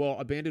saying, "Well,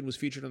 Abandoned was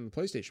featured on the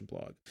PlayStation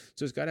blog,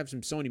 so it's got to have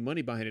some Sony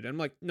money behind it." And I'm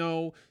like,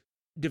 no,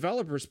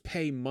 developers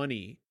pay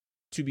money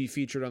to be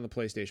featured on the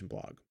PlayStation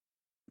blog.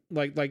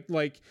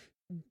 Like.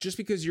 Just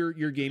because your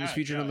game is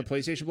featured on the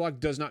PlayStation blog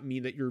does not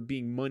mean that you're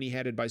being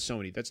money-headed by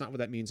Sony. That's not what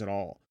that means at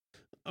all.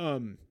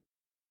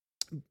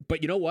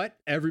 But you know what?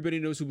 Everybody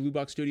knows who Blue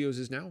Box Studios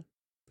is now.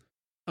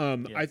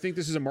 I think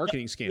this is a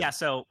marketing scam.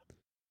 So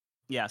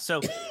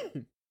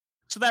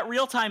that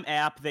real-time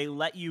app, they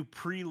let you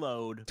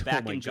preload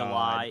back in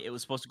July. God. It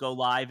was supposed to go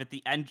live at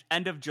the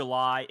end of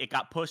July. It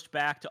got pushed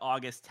back to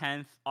August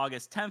 10th.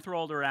 August 10th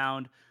rolled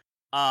around.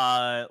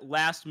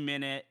 Last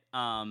minute,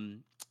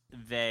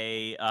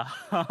 they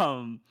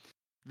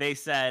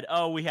said,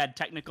 "Oh, we had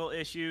technical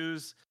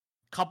issues."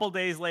 Couple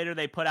days later,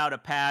 they put out a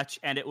patch,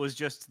 and it was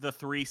just the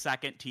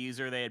 3-second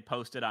teaser they had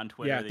posted on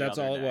Twitter. Yeah, that's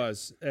all it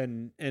was.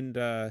 And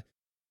the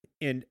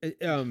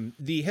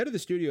head of the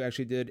studio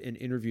actually did an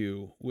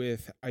interview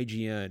with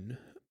IGN.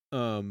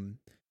 And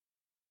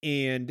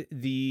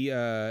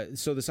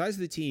so the size of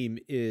the team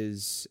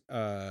is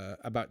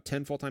about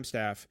 10 full-time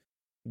staff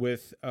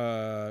with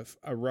a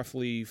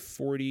roughly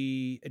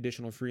 40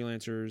 additional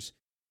freelancers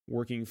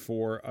working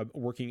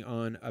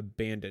on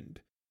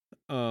Abandoned.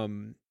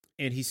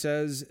 And he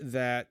says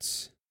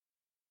that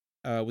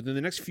within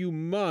the next few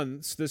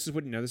months, this is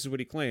what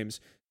he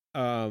claims.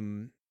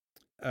 The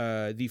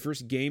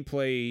first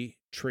gameplay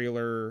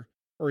trailer,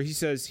 or he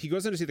says, he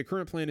goes on to say the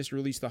current plan is to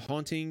release The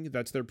Haunting,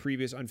 that's their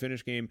previous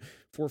unfinished game,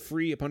 for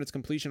free upon its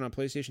completion on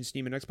PlayStation,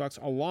 Steam, and Xbox,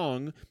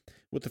 along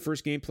with the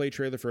first gameplay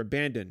trailer for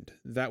Abandoned.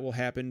 That will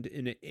happen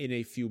in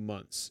a few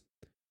months.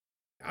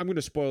 I'm going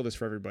to spoil this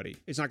for everybody.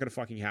 It's not going to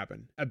fucking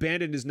happen.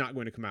 Abandoned is not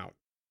going to come out.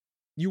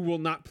 You will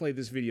not play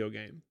this video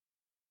game.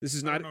 This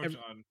is not...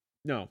 John.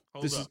 No.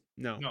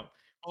 No,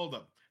 hold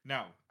up.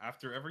 Now,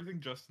 after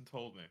everything Justin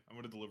told me, I'm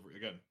going to deliver it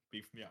again.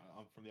 Beef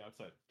from the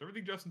outside.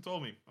 Everything Justin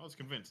told me, I was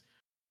convinced.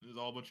 This is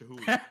all a bunch of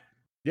hooey.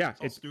 Yeah,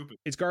 it's stupid.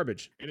 It's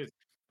garbage. It is.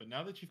 But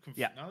now that you've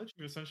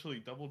essentially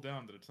doubled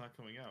down that it's not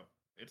coming out,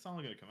 it's not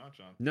only going to come out,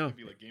 John. No. It's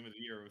going to be like Game of the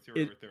Year with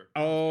right there.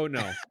 Oh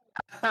no.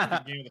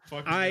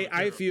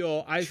 I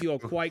feel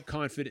quite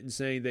confident in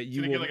saying that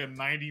you will get like a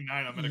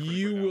 99 on Metacritic.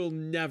 You will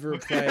never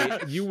play.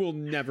 You will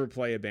never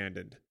play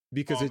Abandoned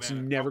because it's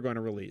never going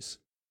to release.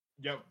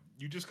 Yep.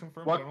 You just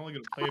confirmed that I'm only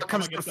going to play it.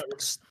 Comes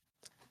first,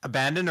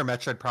 Abandoned or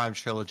Metroid Prime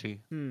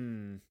Trilogy?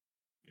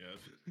 Yes.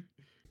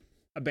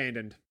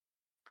 Abandoned.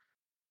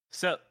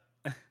 So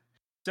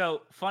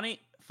funny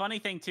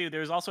thing too.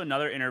 There's also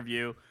another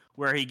interview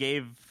where he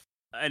gave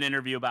an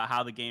interview about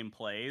how the game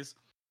plays,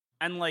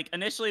 and like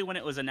initially when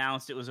it was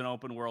announced, it was an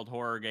open world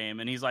horror game,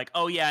 and he's like,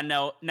 "Oh yeah,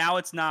 no, now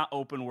it's not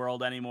open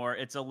world anymore.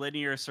 It's a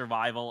linear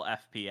survival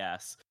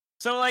FPS."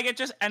 So like it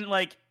just and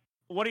like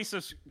what he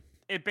says,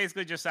 it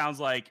basically just sounds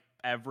like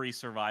every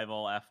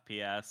survival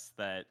FPS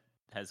that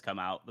has come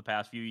out the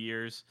past few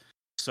years.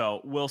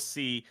 So we'll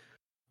see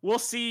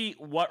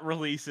what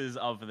releases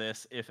of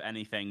this, if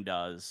anything,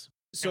 does.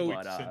 So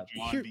John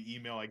the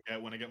email I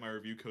get when I get my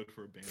review code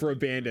for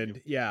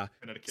Abandoned. Yeah.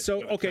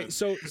 So okay,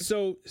 so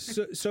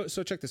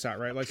check this out,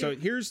 right? Like, so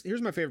here's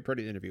my favorite part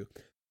of the interview.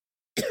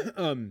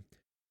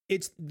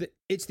 It's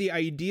the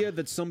idea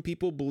that some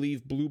people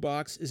believe Blue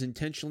Box is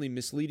intentionally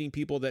misleading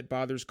people that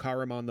bothers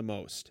Karaman the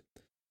most.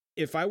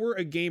 If I were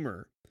a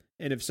gamer,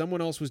 and if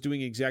someone else was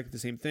doing exactly the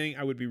same thing,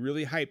 I would be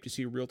really hyped to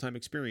see a real-time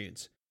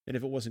experience. And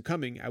if it wasn't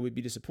coming, I would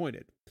be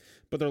disappointed.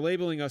 But they're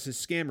labeling us as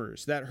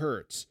scammers. That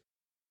hurts.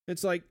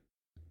 It's like,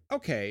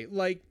 okay,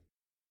 like,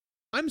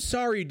 I'm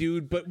sorry,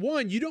 dude, but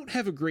one, you don't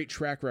have a great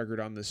track record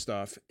on this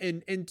stuff.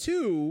 And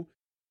two,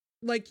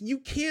 like, you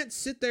can't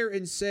sit there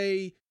and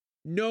say,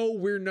 no,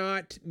 we're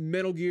not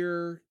Metal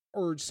Gear,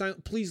 or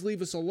please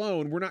leave us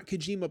alone. We're not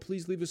Kojima,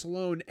 please leave us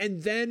alone.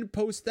 And then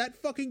post that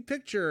fucking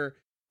picture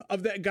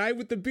of that guy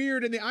with the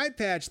beard and the eye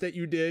patch that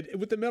you did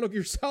with the Metal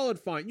Gear Solid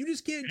font. You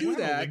just can't do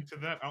that. Link to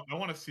that. I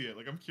want to see it.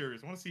 Like, I'm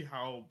curious. I want to see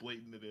how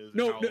blatant it is.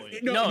 No,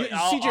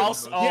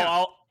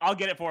 CJ, I'll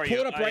get it for you.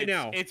 Pull it up right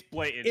now. It's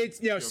blatant.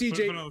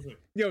 CJ.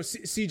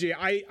 CJ.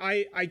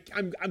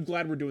 I'm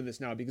glad we're doing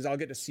this now because I'll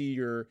get to see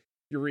your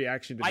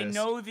reaction to this. I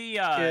know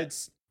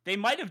they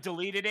might have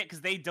deleted it because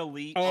they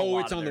delete.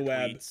 It's on the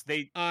web.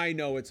 Tweets. I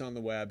know it's on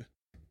the web.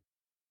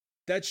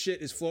 That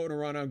shit is floating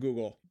around on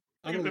Google.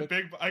 If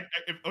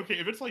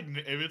it's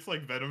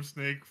like Venom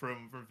Snake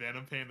from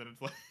Phantom Pain, then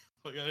it's like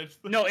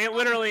no, it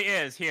literally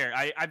is. Here,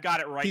 I've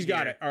got it right. He's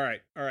got it. All right.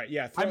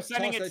 Yeah. I'm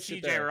sending it to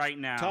CJ right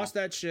now. Toss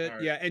that shit.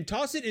 Right. Yeah, and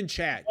toss it in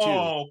chat too.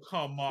 Oh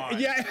come on.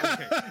 Yeah.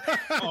 Okay.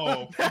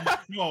 Oh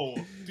no,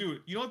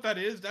 dude. You know what that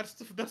is? That's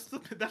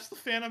the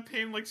Phantom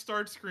Pain like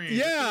start screen.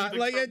 Yeah,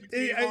 like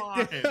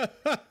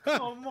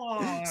come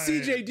on.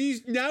 CJ, do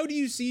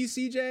you see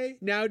CJ?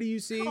 Now do you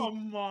see?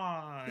 Come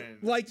on.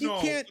 Like you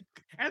can't.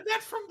 And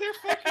that's from their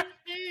fucking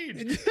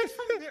page.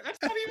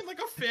 That's not even like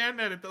a fan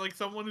edit. That like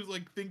someone who's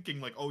like thinking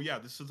like, oh yeah,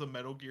 this is a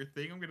Metal Gear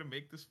thing. I'm gonna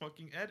make this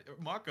fucking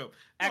mock-up.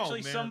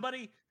 Actually,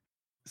 somebody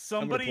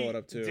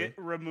did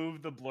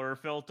remove the blur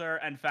filter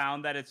and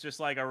found that it's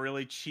just like a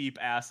really cheap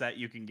asset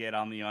you can get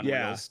on the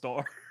Unreal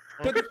store.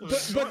 But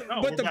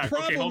the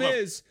problem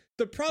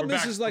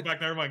is like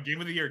never mind.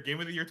 Game of the Year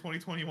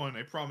 2021.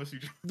 I promise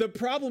you. The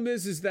problem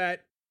is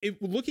that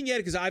looking at it,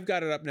 because I've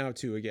got it up now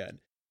too again,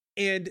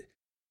 and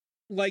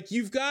like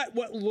you've got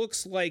what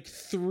looks like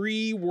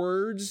 3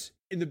 words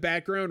in the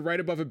background right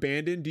above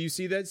Abandoned. Do you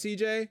see that,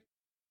 CJ?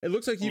 It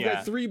looks like you've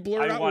got 3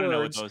 blurred out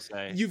words.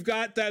 You've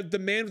got the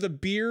man with a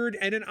beard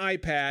and an eye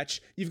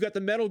patch. You've got the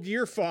Metal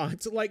Gear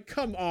font. Like,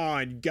 come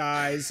on,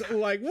 guys.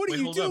 Like, what are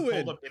you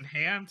doing? Hold up.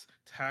 Enhanced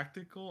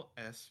tactical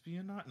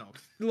espionage. No.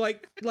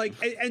 Like,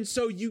 and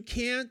so you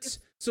can't.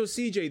 So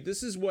CJ,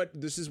 this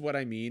is what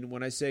I mean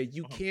when I say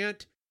you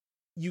can't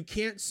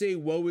say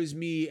woe is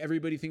me.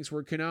 Everybody thinks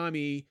we're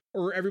Konami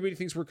or everybody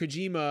thinks we're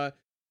Kojima,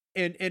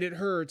 and it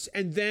hurts.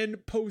 And then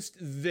post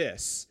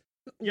this.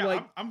 Yeah,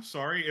 like, I'm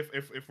sorry if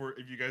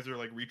you guys are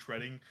like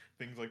retreading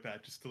things like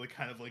that just to like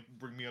kind of like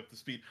bring me up to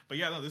speed. But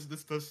yeah, no,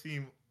 this does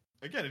seem,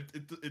 again,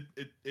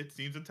 it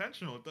seems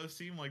intentional. It does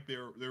seem like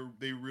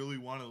they really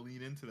want to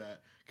lean into that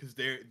because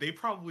they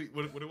probably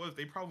what it was,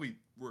 they probably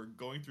were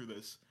going through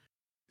this.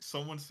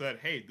 Someone said,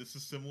 "Hey, this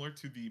is similar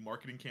to the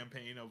marketing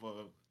campaign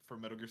for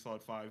Metal Gear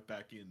Solid 5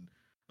 back in,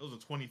 it was in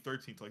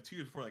 2013, so like 2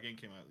 years before that game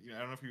came out. I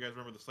don't know if you guys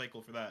remember the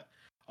cycle for that."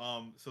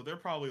 So they're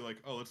probably like,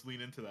 "Oh, let's lean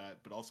into that,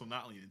 but also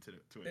not lean into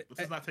it.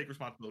 Let's not take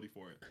responsibility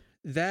for it."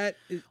 That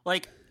is,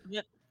 like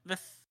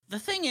the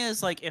thing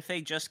is, like, if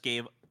they just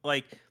gave,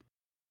 like,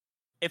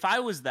 if I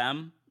was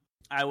them,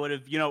 I would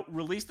have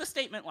released the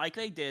statement like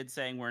they did,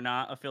 saying we're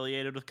not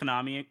affiliated with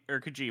Konami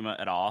or Kojima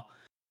at all.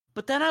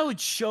 But then I would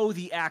show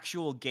the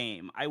actual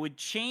game. I would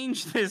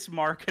change this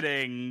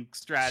marketing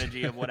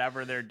strategy of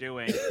whatever they're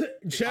doing.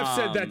 Jeff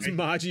said that's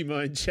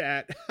Majima in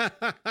chat.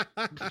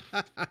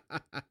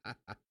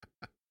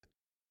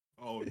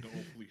 Oh,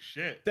 holy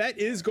shit. That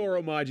is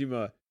Goro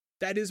Majima.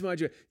 That is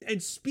Majima.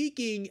 And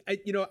speaking, I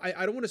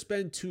don't want to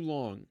spend too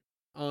long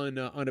on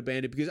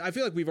Abandoned because I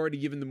feel like we've already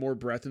given them more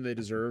breath than they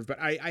deserve, but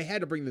I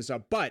had to bring this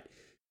up. But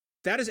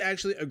that is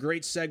actually a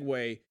great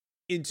segue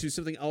into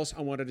something else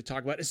I wanted to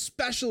talk about,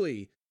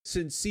 especially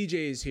since CJ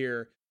is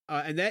here.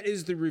 And that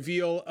is the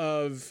reveal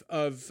of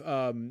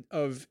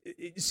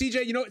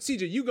CJ. You know what,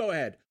 CJ, you go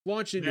ahead.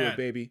 Launch into it,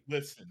 baby.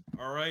 Listen,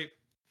 all right?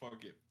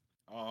 Fuck it.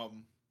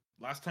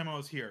 Last time I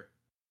was here,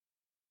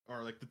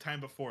 or like the time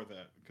before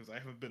that, because I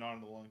haven't been on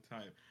in a long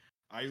time,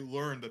 I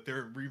learned that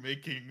they're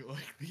remaking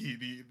like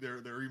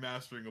they're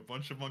remastering a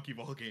bunch of Monkey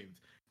Ball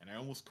games, and I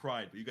almost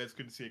cried, but you guys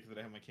couldn't see it because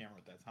I didn't have my camera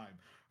at that time.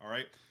 All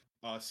right.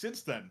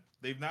 Since then,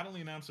 they've not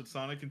only announced that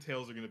Sonic and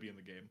Tails are going to be in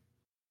the game.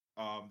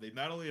 They've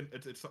not only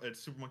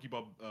it's Super Monkey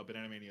Ball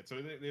Banana Mania. So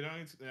they not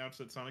only announced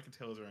that Sonic and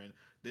Tails are in.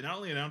 They not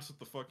only announced that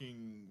the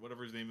fucking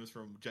whatever his name is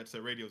from Jet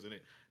Set Radio's in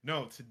it.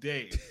 No,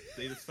 today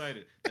they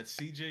decided that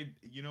CJ,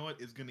 you know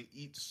what, is gonna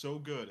eat so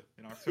good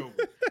in October.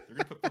 They're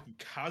gonna put fucking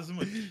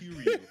Kazuma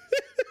Kiryu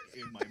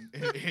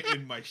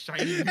in my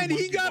shiny. And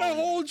he got a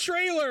whole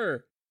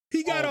trailer.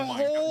 He got a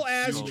whole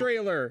ass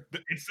trailer.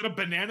 Instead of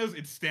bananas,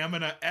 it's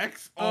Stamina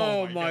X.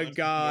 Oh my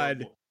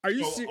god. Are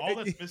you serious? All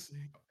that's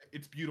missing.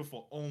 It's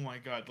beautiful. Oh my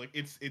god! Like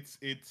it's this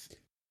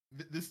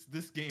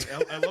game.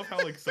 I love how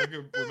like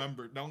Sega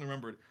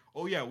remembered.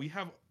 Oh yeah, we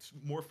have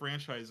more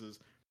franchises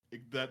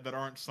that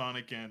aren't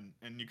Sonic and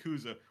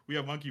Yakuza. We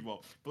have Monkey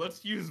Ball, but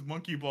let's use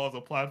Monkey Ball as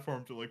a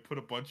platform to like put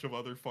a bunch of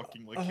other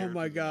fucking like. Oh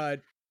my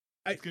god!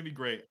 It's gonna be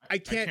great. I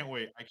can't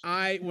wait.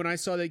 When I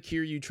saw that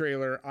Kiryu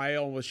trailer, I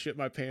almost shit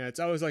my pants.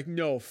 I was like,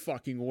 no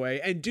fucking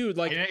way. And dude,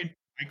 like.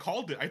 I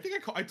called it. I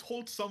think I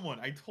told someone.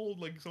 I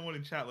told like someone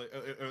in chat,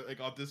 like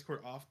on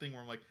Discord off thing,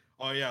 where I'm like,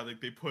 oh yeah, like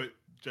they put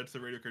Jet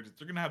Set Radio characters.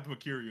 They're gonna have the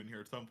Kiryu in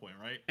here at some point,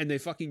 right? And they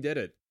fucking did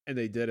it. And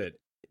they did it.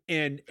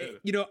 And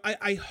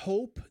I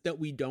hope that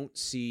we don't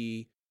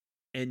see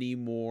any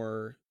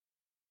more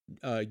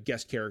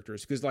guest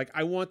characters because like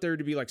I want there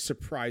to be like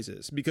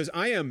surprises because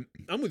I'm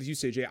with you,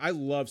 CJ. I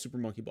love Super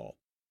Monkey Ball.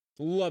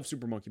 Love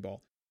Super Monkey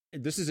Ball.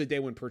 And this is a day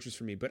one purchase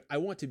for me, but I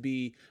want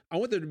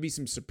there to be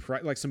some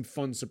surprise, like some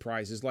fun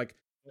surprises. Like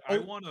I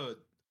want to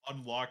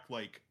unlock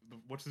like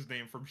what's his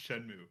name from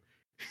Shenmue.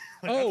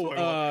 Rio,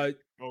 right?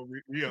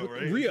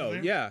 Rio,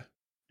 yeah.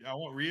 Yeah, I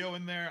want Rio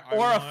in there. A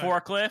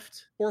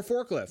forklift. Or a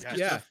forklift. Yes.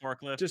 Yeah. A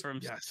forklift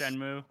from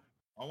Shenmue.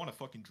 I want a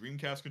fucking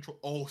Dreamcast control.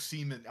 Oh,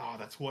 Seaman. Oh,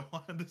 that's what I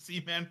wanted. The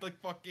Seaman,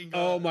 like fucking.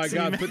 Oh my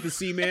god! Put the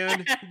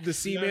Seaman. The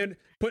Seaman.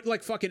 Put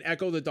like fucking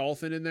Echo the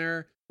Dolphin in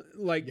there.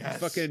 Like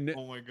fucking.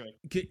 Oh my god!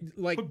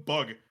 Like put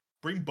Bug.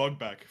 Bring Bug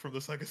back from the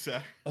Sega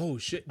Saturn. Oh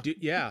shit! Dude,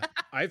 yeah,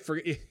 I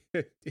forget.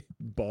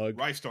 Bug.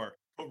 Rystar.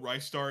 Put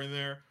Rystar in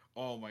there.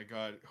 Oh my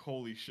god!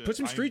 Holy shit! Put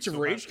some Streets of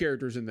Rage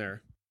characters in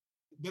there.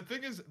 The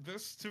thing is,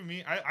 this to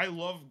me, I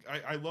love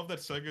that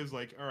Sega is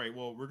like, all right,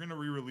 well, we're gonna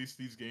re-release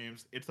these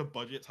games. It's a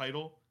budget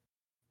title.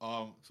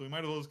 So we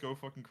might as well just go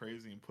fucking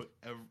crazy and put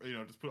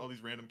just put all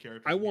these random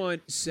characters. I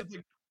want.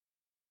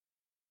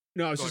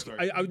 No, I was just.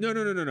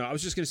 No. I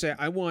was just gonna say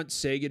I want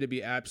Sega to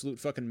be absolute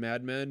fucking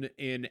madmen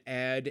and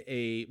add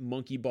a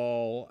Monkey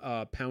Ball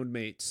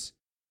Poundmates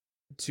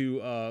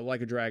to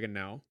Like a Dragon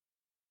now.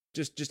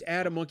 Just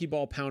add a Monkey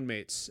Ball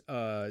Poundmates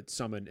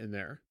summon in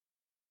there.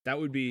 That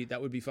would be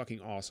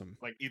fucking awesome.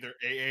 Like either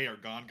AA or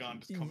Gon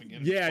just coming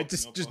in. Yeah,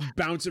 just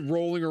bouncing,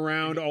 rolling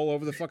around all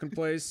over the fucking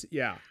place.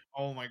 Yeah.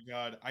 Oh my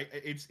god,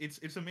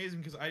 it's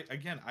amazing because I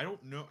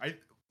don't know.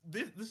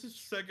 This is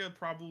Sega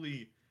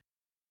probably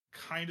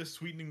kind of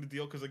sweetening the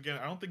deal because again,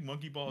 I don't think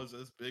Monkey Ball is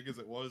as big as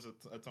it was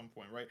at some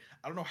point, right?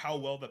 I don't know how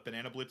well that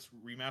Banana Blitz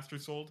remaster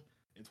sold.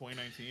 in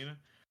 2019.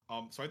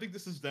 So I think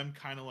this is them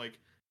kind of like,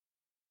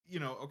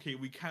 okay,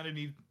 we kind of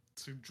need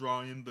to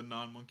draw in the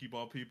non-Monkey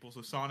Ball people.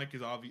 So Sonic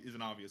is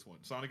an obvious one.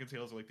 Sonic and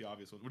Tails are like the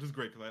obvious ones, which is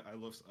great because I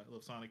love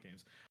Sonic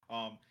games.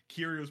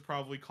 Kiryu's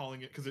probably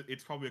calling it because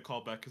it's probably a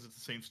callback because it's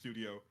the same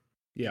studio.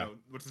 Yeah.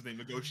 What's his name?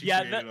 Nagoshi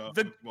created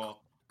the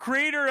Ball.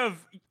 Creator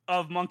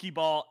of Monkey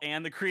Ball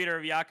and the creator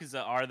of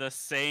Yakuza are the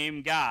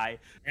same guy.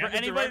 For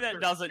anybody that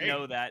doesn't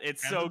know that,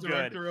 it's so good.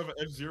 And the director of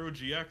F-Zero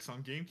GX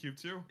on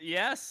GameCube too.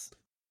 Yes.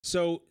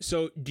 So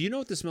do you know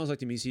what this smells like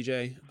to me,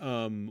 CJ?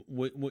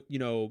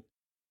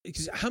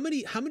 How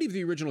many of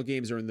the original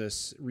games are in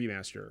this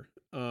remaster?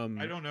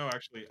 I don't know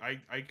actually. I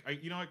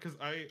because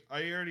I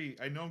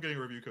know I'm getting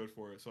a review code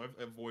for it, so I've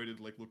avoided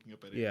like looking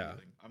up anything. Yeah.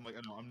 I'm like,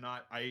 no, I'm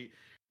not.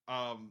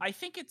 I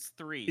think it's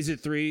 3. Is it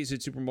 3? Is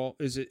it Super Ball?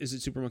 Is it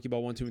Super Monkey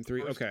Ball 1, 2, and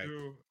 3? Okay.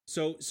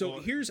 So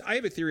I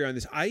have a theory on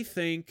this. I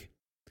think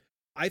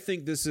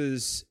this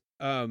is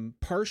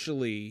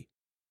partially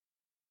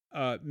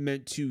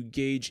meant to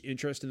gauge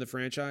interest in the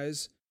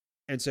franchise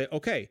and say,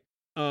 okay,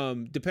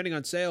 depending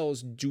on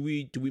sales, do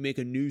we make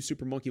a new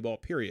Super Monkey Ball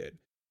period?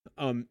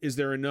 Is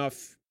there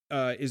enough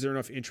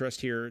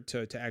interest here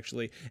to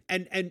actually,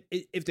 and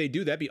if they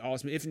do, that'd be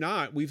awesome. If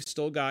not, we've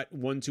still got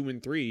 1, 2,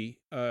 and 3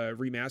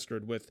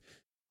 remastered with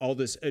all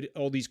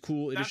these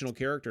cool additional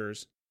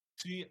characters.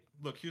 See,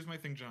 look, here's my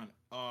thing, John.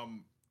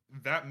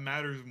 That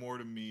matters more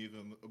to me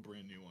than a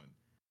brand new one.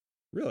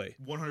 Really?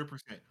 100%.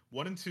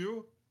 1 and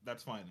 2,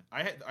 that's fine.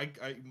 I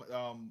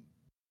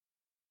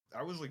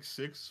was like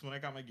 6 when I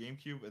got my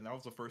GameCube, and that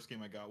was the first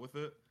game I got with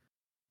it.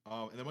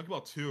 And then Monkey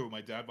Ball 2,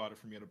 my dad bought it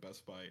for me at a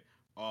Best Buy.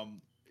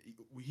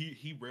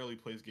 He rarely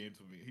plays games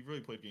with me. He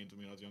really played games with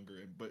me when I was younger,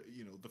 but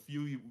the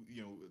few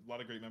a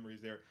lot of great memories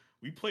there.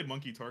 We played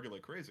Monkey Target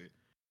like crazy.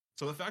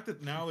 So the fact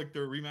that now like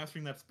they're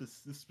remastering that the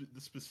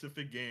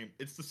specific game,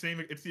 it's the same.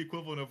 It's the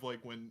equivalent of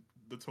like when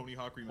the Tony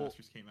Hawk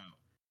remasters came out.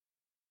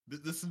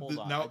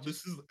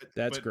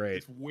 That's great.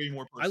 It's way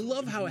more personal. I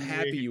love how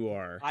happy you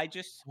are.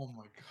 Oh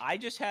my god! I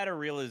just had a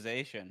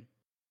realization.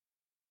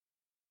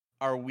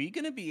 Are we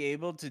going to be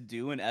able to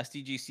do an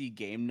SDGC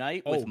game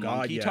night with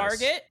Monkey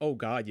Target? Oh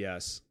God,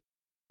 yes.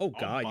 Oh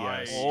God,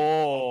 yes.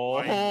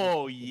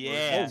 Oh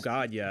yeah. Oh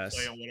God, yes.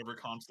 Play on whatever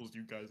consoles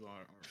you guys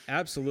are.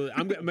 Absolutely.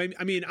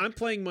 I'm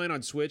playing mine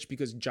on Switch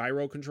because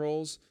gyro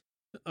controls.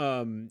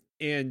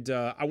 And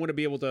I want to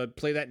be able to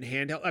play that in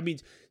handheld. I mean,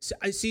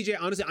 CJ,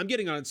 honestly, I'm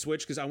getting on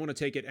Switch because I want to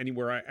take it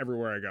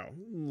everywhere I go.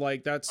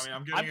 Like that's.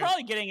 I'm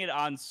probably getting it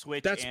on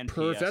Switch. That's and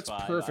perfect. PS5. That's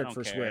perfect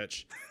for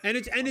Switch. And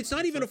it's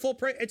not even a full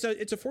price. It's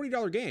a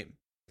 $40 game.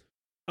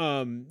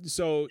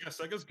 So yeah,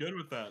 Sega's good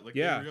with that. Like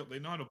yeah, they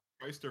know how to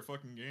price their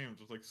fucking games.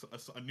 It's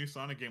like a new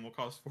Sonic game will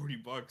cost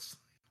 $40.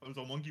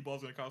 So Monkey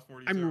Ball's gonna cost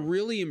 $40. I'm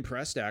really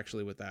impressed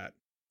actually with that.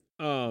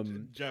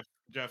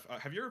 Jeff,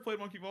 have you ever played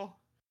Monkey Ball?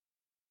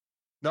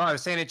 No, I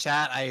was saying in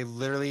chat, I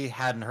literally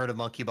hadn't heard of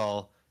Monkey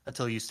Ball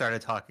until you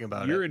started talking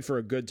about it. You're in for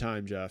a good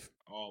time, Jeff.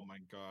 Oh my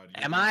god.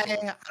 Am I?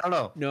 I don't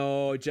know.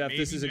 No, Jeff, maybe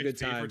this is a good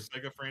time.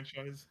 Sega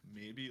franchise,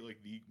 maybe like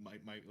my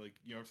like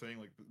you know what I'm saying,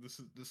 like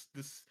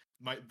this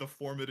the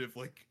formative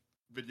like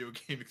video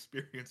game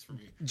experience for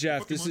me.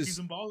 Jeff, this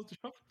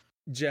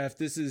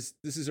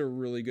is a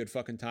really good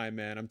fucking time,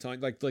 man. I'm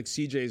telling like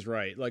CJ's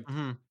right. Like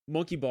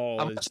Monkey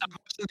Ball I'm watching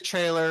the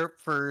trailer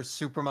for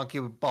Super Monkey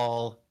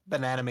Ball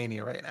Banana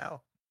Mania right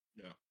now.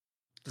 Yeah.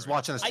 Just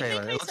watching this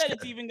trailer. I think they said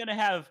it's even going to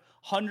have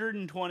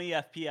 120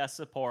 FPS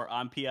support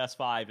on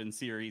PS5 and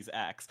Series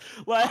X.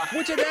 Like,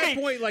 which at that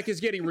point like is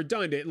getting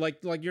redundant.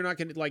 Like you're not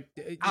going to like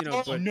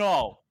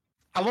no.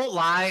 I won't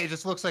lie, it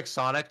just looks like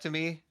Sonic to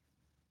me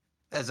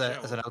as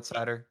an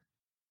outsider.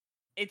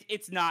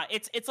 It's not.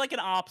 It's like an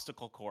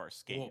obstacle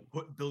course game. Well,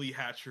 put Billy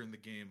Hatcher in the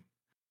game.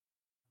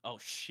 Oh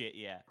shit,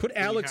 yeah. Put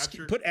Alex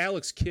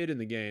Kidd in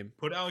the game.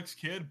 Put Alex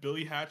Kidd,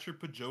 Billy Hatcher,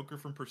 put Joker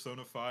from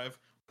Persona 5,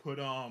 put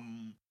I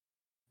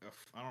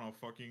don't know,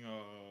 fucking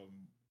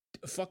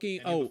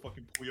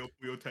Puyo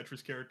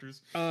Tetris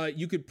characters.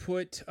 You could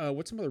put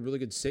what's some other really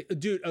good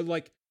dude,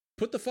 like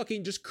put the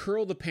fucking just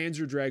curl the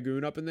Panzer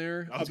Dragoon up in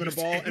there, up in a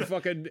ball, and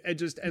fucking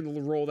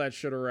and roll that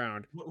shit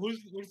around.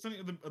 What's the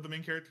name of the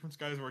main character from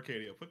Skies of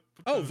Arcadia? Put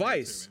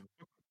Vice.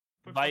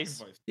 Put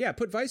Vice. Yeah,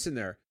 put Vice in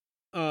there.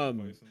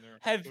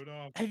 Have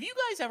you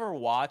guys ever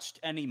watched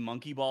any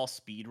Monkey Ball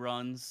speed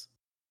runs?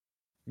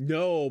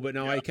 No, but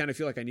now I kind of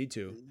feel like I need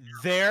to.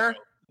 They're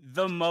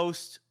the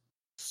most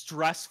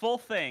stressful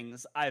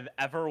things I've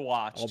ever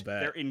watched. I'll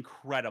bet. They're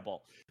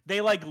incredible.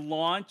 They like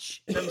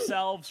launch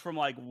themselves from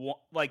like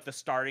the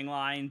starting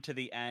line to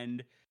the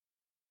end.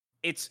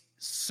 It's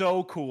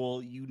so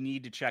cool. You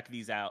need to check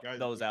these out,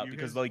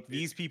 because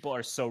these people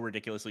are so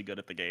ridiculously good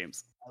at the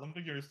games. I don't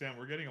think you understand.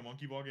 We're getting a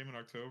Monkey Ball game in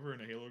October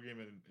and a Halo game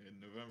in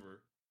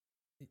November.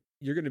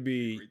 And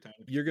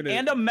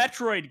a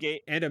Metroid game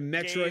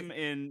game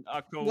in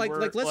October.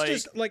 Like let's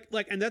just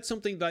and that's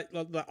something that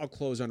I'll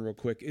close on real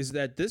quick is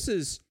that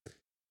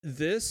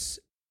this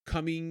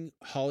coming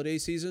holiday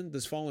season,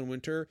 this fall and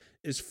winter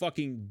is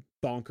fucking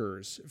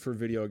bonkers for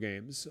video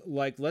games.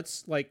 Like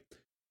let's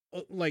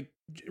like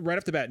right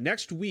off the bat,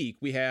 next week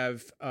we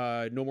have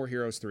No More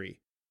Heroes 3.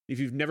 If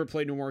you've never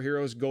played No More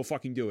Heroes, go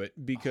fucking do it,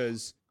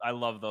 because I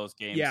love those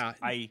games. Yeah,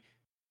 I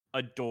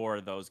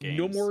adore those games.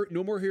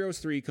 No More Heroes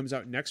 3 comes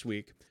out next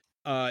week.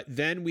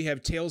 Then we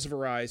have Tales of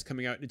Arise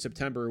coming out in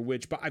September,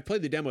 which, but I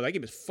played the demo. That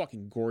game is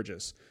fucking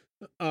gorgeous.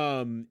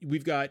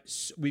 We've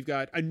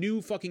got a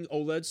new fucking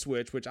OLED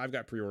Switch, which I've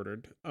got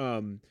pre-ordered.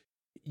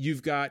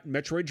 You've got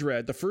Metroid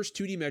Dread, the first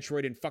 2D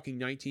Metroid in fucking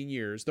 19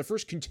 years, the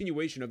first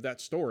continuation of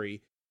that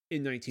story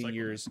in 19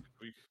 years.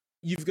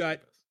 You've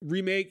got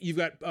remake. You've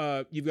got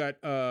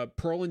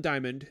Pearl and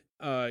Diamond.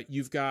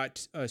 You've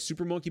got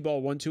Super Monkey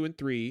Ball 1, 2, and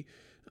 3.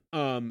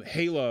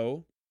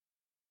 Halo.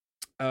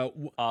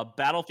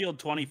 Battlefield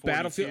 2042.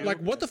 Battlefield. Like,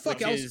 what the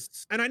fuck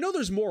else? And I know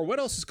there's more. What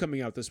else is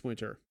coming out this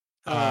winter?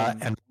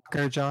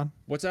 Endwalker, John.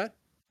 What's that?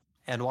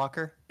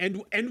 Endwalker.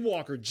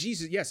 Endwalker.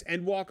 Jesus, yes,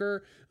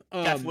 Endwalker.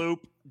 Deathloop.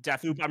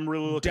 I'm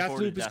really looking forward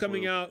to Deathloop is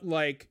coming out.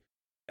 Like,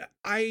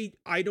 I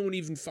don't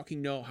even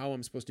fucking know how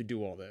I'm supposed to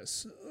do all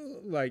this.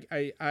 Like,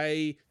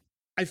 I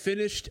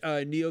finished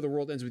Neo: The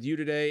World Ends With You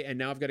today, and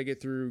now I've got to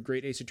get through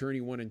Great Ace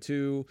Attorney 1 and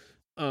 2.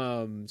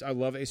 I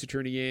love Ace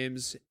Attorney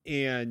games,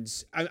 and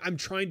I'm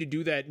trying to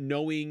do that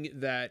knowing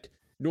that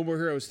No More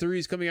Heroes 3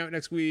 is coming out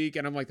next week,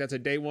 and I'm like, that's a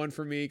day one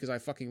for me because I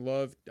fucking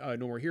love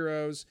No More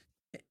Heroes.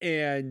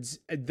 And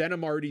then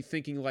I'm already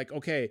thinking like,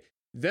 okay,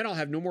 then I'll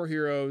have No More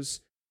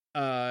Heroes.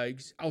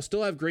 I'll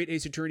still have Great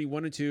Ace Attorney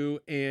 1 and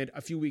 2, and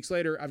a few weeks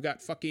later, I've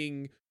got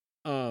fucking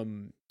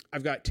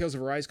I've got Tales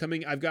of Arise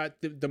coming. I've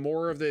got the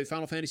more of the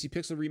Final Fantasy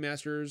Pixel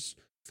remasters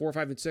 4,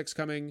 5, and 6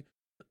 coming.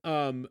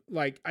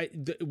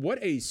 What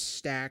a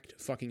stacked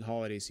fucking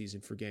holiday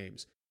season for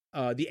games.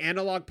 The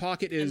Analog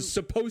Pocket is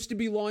supposed to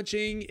be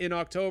launching in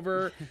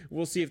October.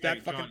 We'll see if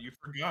that John, you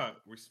forgot.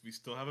 We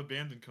still have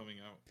Abandon coming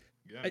out.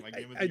 Yeah, my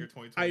game of the year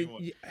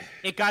 2021.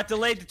 It got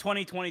delayed to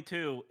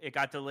 2022. It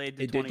got delayed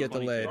to 2022. Did get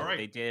delayed. All right.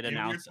 They did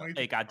announce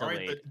it got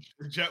delayed.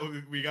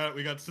 Right,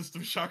 we got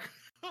System Shock.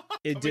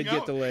 It did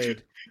get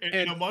delayed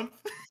in a month.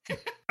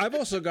 I've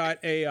also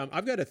got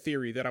I've got a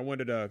theory that I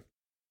wanted to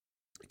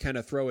kind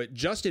of throw at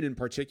Justin in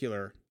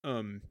particular.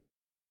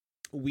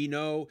 We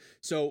know,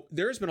 so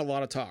there's been a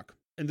lot of talk,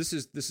 and this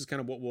is kind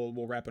of what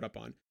we'll wrap it up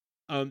on.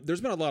 There's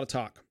been a lot of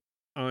talk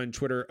on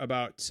Twitter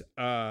about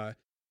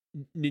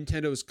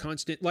Nintendo's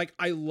constant, like,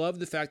 I love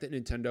the fact that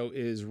Nintendo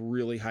is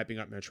really hyping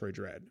up Metroid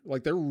Dread.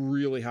 Like, they're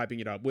really hyping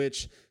it up,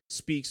 which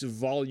speaks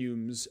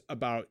volumes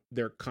about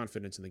their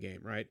confidence in the game,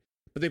 right?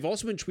 But they've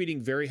also been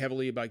tweeting very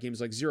heavily about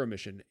games like Zero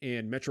Mission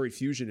and Metroid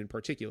Fusion in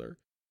particular,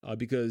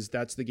 because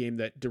that's the game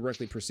that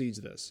directly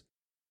precedes this.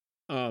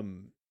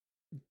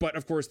 But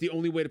of course, the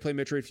only way to play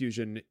Metroid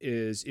Fusion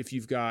is if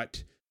you've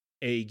got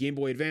a Game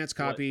Boy Advance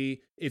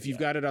copy, if you've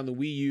got it on the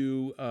Wii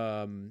U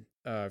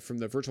from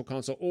the Virtual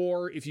Console,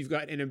 or if you've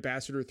got an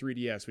Ambassador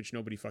 3DS, which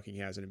nobody fucking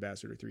has an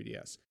Ambassador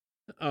 3DS.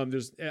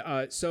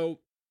 So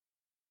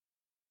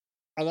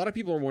a lot of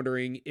people are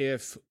wondering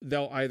if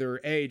they'll either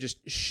just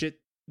shit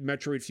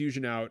Metroid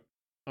Fusion out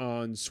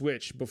on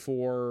Switch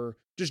before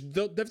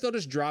they'll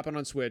just drop it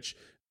on Switch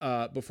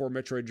before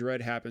Metroid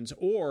Dread happens,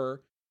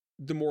 or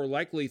the more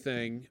likely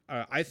thing,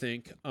 I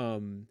think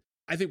we're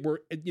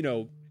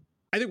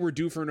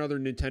due for another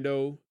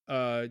Nintendo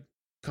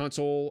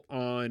console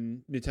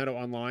on Nintendo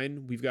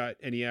Online. We've got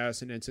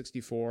NES and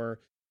N64.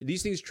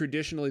 These things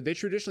traditionally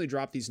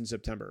drop these in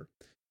September.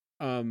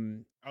 I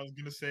was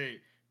gonna say,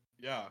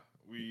 yeah,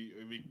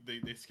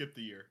 they skipped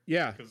the year.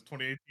 Yeah, because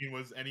 2018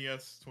 was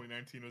NES,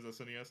 2019 was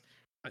SNES.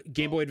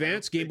 Game Boy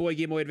Advance, Game Boy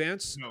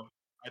Advance. No,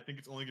 I think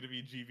it's only going to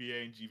be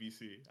GBA and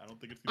GVC. I don't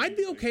think it's. I'd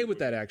be okay with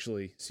that,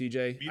 actually,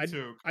 CJ. Me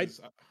too. I'd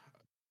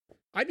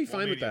be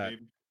fine with that.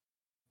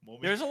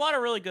 There's a lot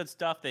of really good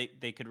stuff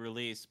they could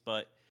release,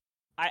 but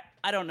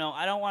I don't know.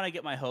 I don't want to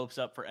get my hopes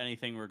up for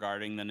anything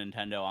regarding the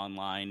Nintendo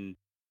Online.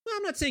 Well,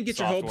 I'm not saying get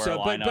your hopes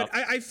up, but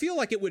I feel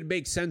like it would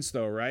make sense,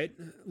 though, right?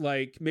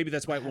 Like, maybe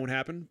that's why it won't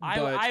happen.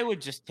 I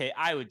would just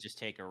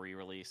take a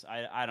re-release.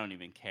 I don't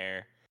even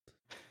care.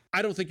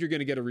 I don't think you're going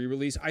to get a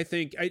re-release. I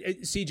think,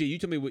 CJ, you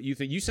tell me what you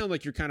think. You sound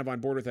like you're kind of on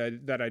board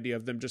with that idea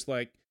of them just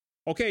like,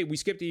 okay, we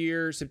skipped a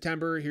year,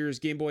 September, here's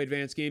Game Boy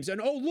Advance games, and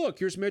oh, look,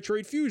 here's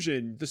Metroid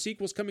Fusion. The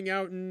sequel's coming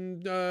out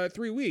in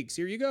 3 weeks.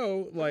 Here you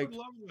go. Like, I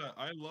love that.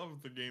 I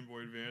love the Game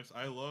Boy Advance.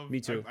 Me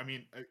too.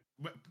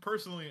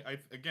 Personally, I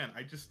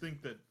just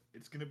think that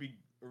it's going to be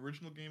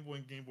original Game Boy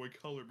and Game Boy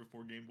Color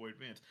before Game Boy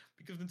Advance,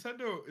 because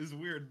Nintendo is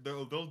weird.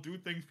 They'll do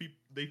things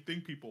they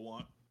think people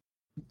want.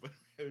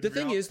 The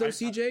thing is, though,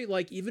 CJ,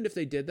 like, even if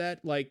they did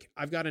that, like,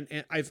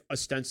 I've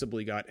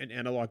ostensibly got an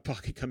Analog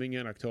Pocket coming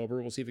in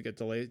October. We'll see if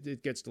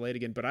it gets delayed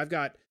again. But I've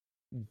got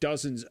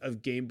dozens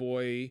of Game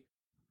Boy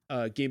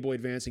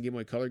Advance and Game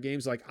Boy Color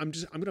games. Like, I'm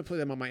gonna play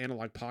them on my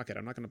Analog Pocket.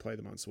 I'm not gonna play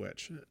them on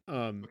Switch.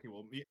 Okay,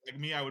 well,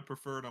 I would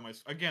prefer it on my.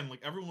 Again, like,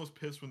 everyone was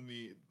pissed when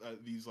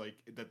these like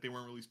that they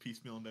weren't released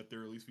piecemeal and that they're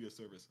released via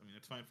service. I mean,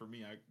 it's fine for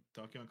me.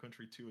 Donkey Kong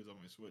Country 2 is on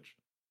my Switch.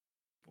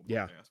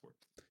 Yeah.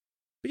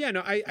 But yeah,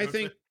 no, I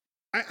think.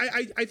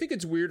 I think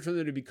it's weird for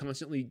them to be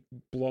constantly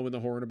blowing the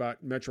horn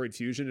about Metroid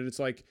Fusion, and it's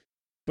like,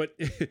 but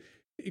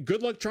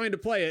good luck trying to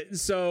play it.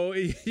 So,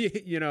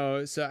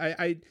 so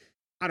I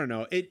don't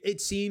know.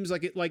 It seems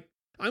like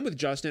I'm with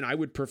Justin. I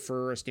would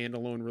prefer a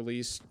standalone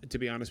release, to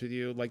be honest with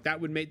you. Like that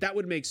would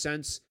make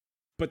sense,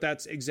 but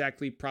that's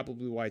exactly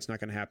probably why it's not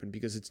going to happen,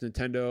 because it's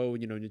Nintendo.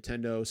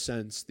 Nintendo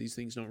sense these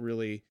things don't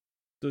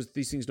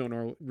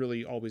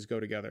really always go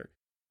together.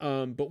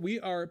 But we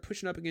are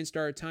pushing up against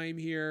our time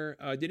here.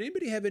 Did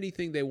anybody have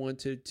anything they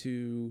wanted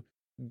to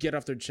get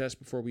off their chest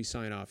before we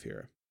sign off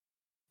here?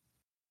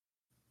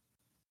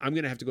 I'm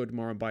going to have to go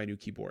tomorrow and buy a new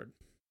keyboard.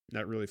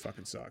 That really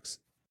fucking sucks.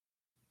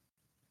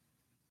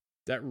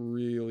 That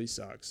really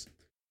sucks.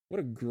 What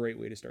a great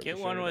way to start the show.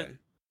 Get one with...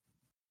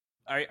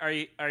 Are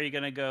you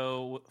gonna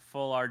go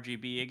full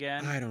RGB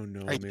again? I don't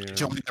know, man. Are you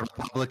joining the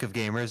Republic of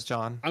Gamers,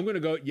 John? I'm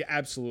gonna go. Yeah,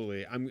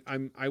 absolutely.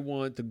 I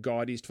want the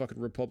gaudiest fucking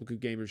Republic of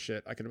Gamers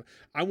shit.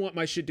 I want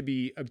my shit to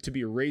be a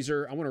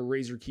Razer. I want a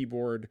Razer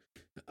keyboard.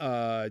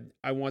 I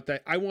want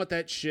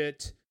that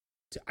shit.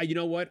 You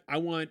know what? I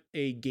want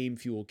a Game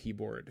Fuel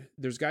keyboard.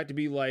 There's got to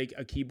be like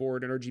a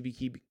keyboard, an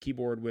RGB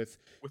keyboard with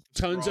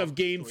tons of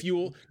Game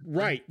Fuel.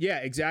 Right? Yeah,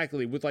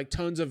 exactly. With like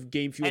tons of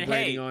Game Fuel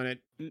branding on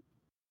it.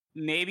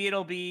 Maybe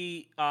it'll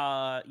be,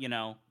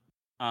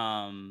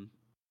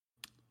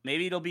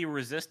 maybe it'll be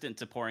resistant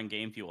to pouring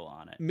Game Fuel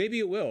on it. Maybe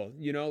it will.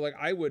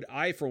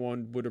 I for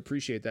one would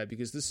appreciate that,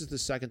 because this is the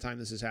second time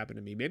this has happened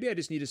to me. Maybe I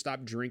just need to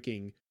stop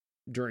drinking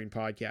during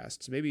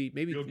podcasts. Maybe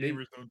real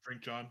gamers don't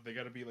drink, John. They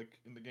got to be like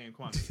in the game.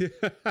 Come on.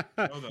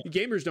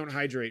 Gamers don't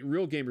hydrate.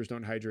 Real gamers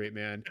don't hydrate,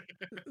 man.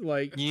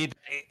 Like, you need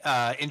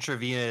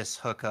intravenous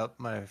hookup,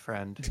 my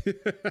friend.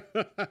 Get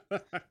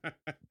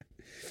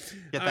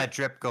that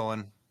drip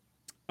going.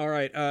 All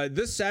right.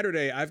 This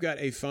Saturday, I've got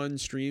a fun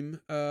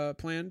stream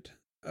planned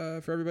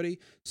for everybody.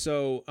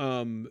 So,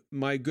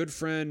 my good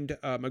friend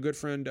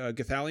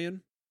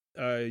Gathalion,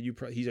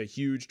 he's a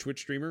huge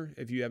Twitch streamer.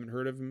 If you haven't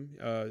heard of him,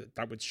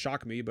 that would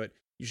shock me, but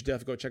you should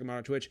definitely go check him out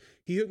on Twitch.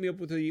 He hooked me up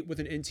with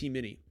an NT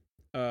Mini.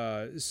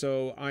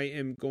 So I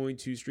am going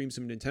to stream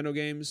some Nintendo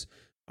games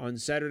on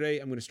Saturday.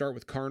 I'm going to start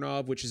with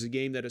Karnov, which is a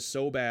game that is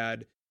so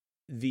bad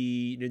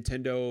the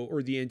Nintendo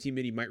or the NT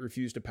Mini might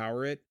refuse to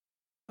power it.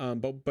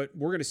 But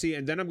we're going to see.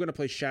 And then I'm going to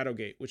play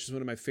Shadowgate, which is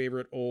one of my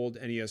favorite old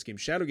NES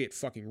games. Shadowgate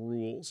fucking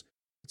rules.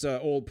 It's an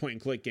old point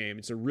and click game.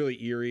 It's a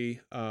really eerie.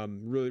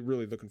 Really,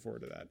 really looking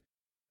forward to that.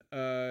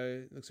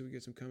 Looks like we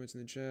get some comments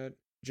in the chat.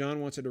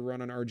 John wants it to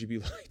run on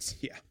RGB lights.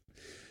 Yeah.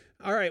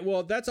 All right.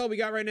 Well, that's all we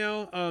got right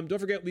now. Don't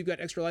forget, we've got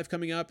Extra Life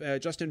coming up.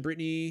 Justin,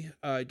 Brittany,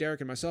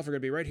 Derek, and myself are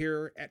going to be right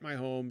here at my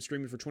home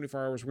streaming for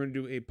 24 hours. We're going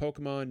to do a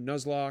Pokemon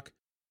Nuzlocke.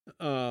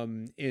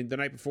 And the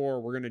night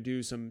before, we're going to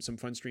do some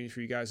fun streams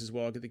for you guys as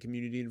well. Get the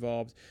community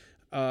involved.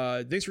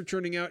 Thanks for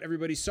turning out,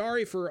 everybody.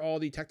 Sorry for all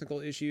the technical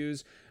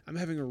issues. I'm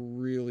having a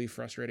really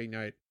frustrating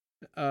night.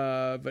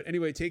 But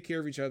anyway, take care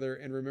of each other,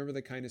 and remember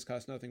that kindness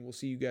costs nothing. We'll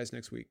see you guys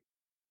next week.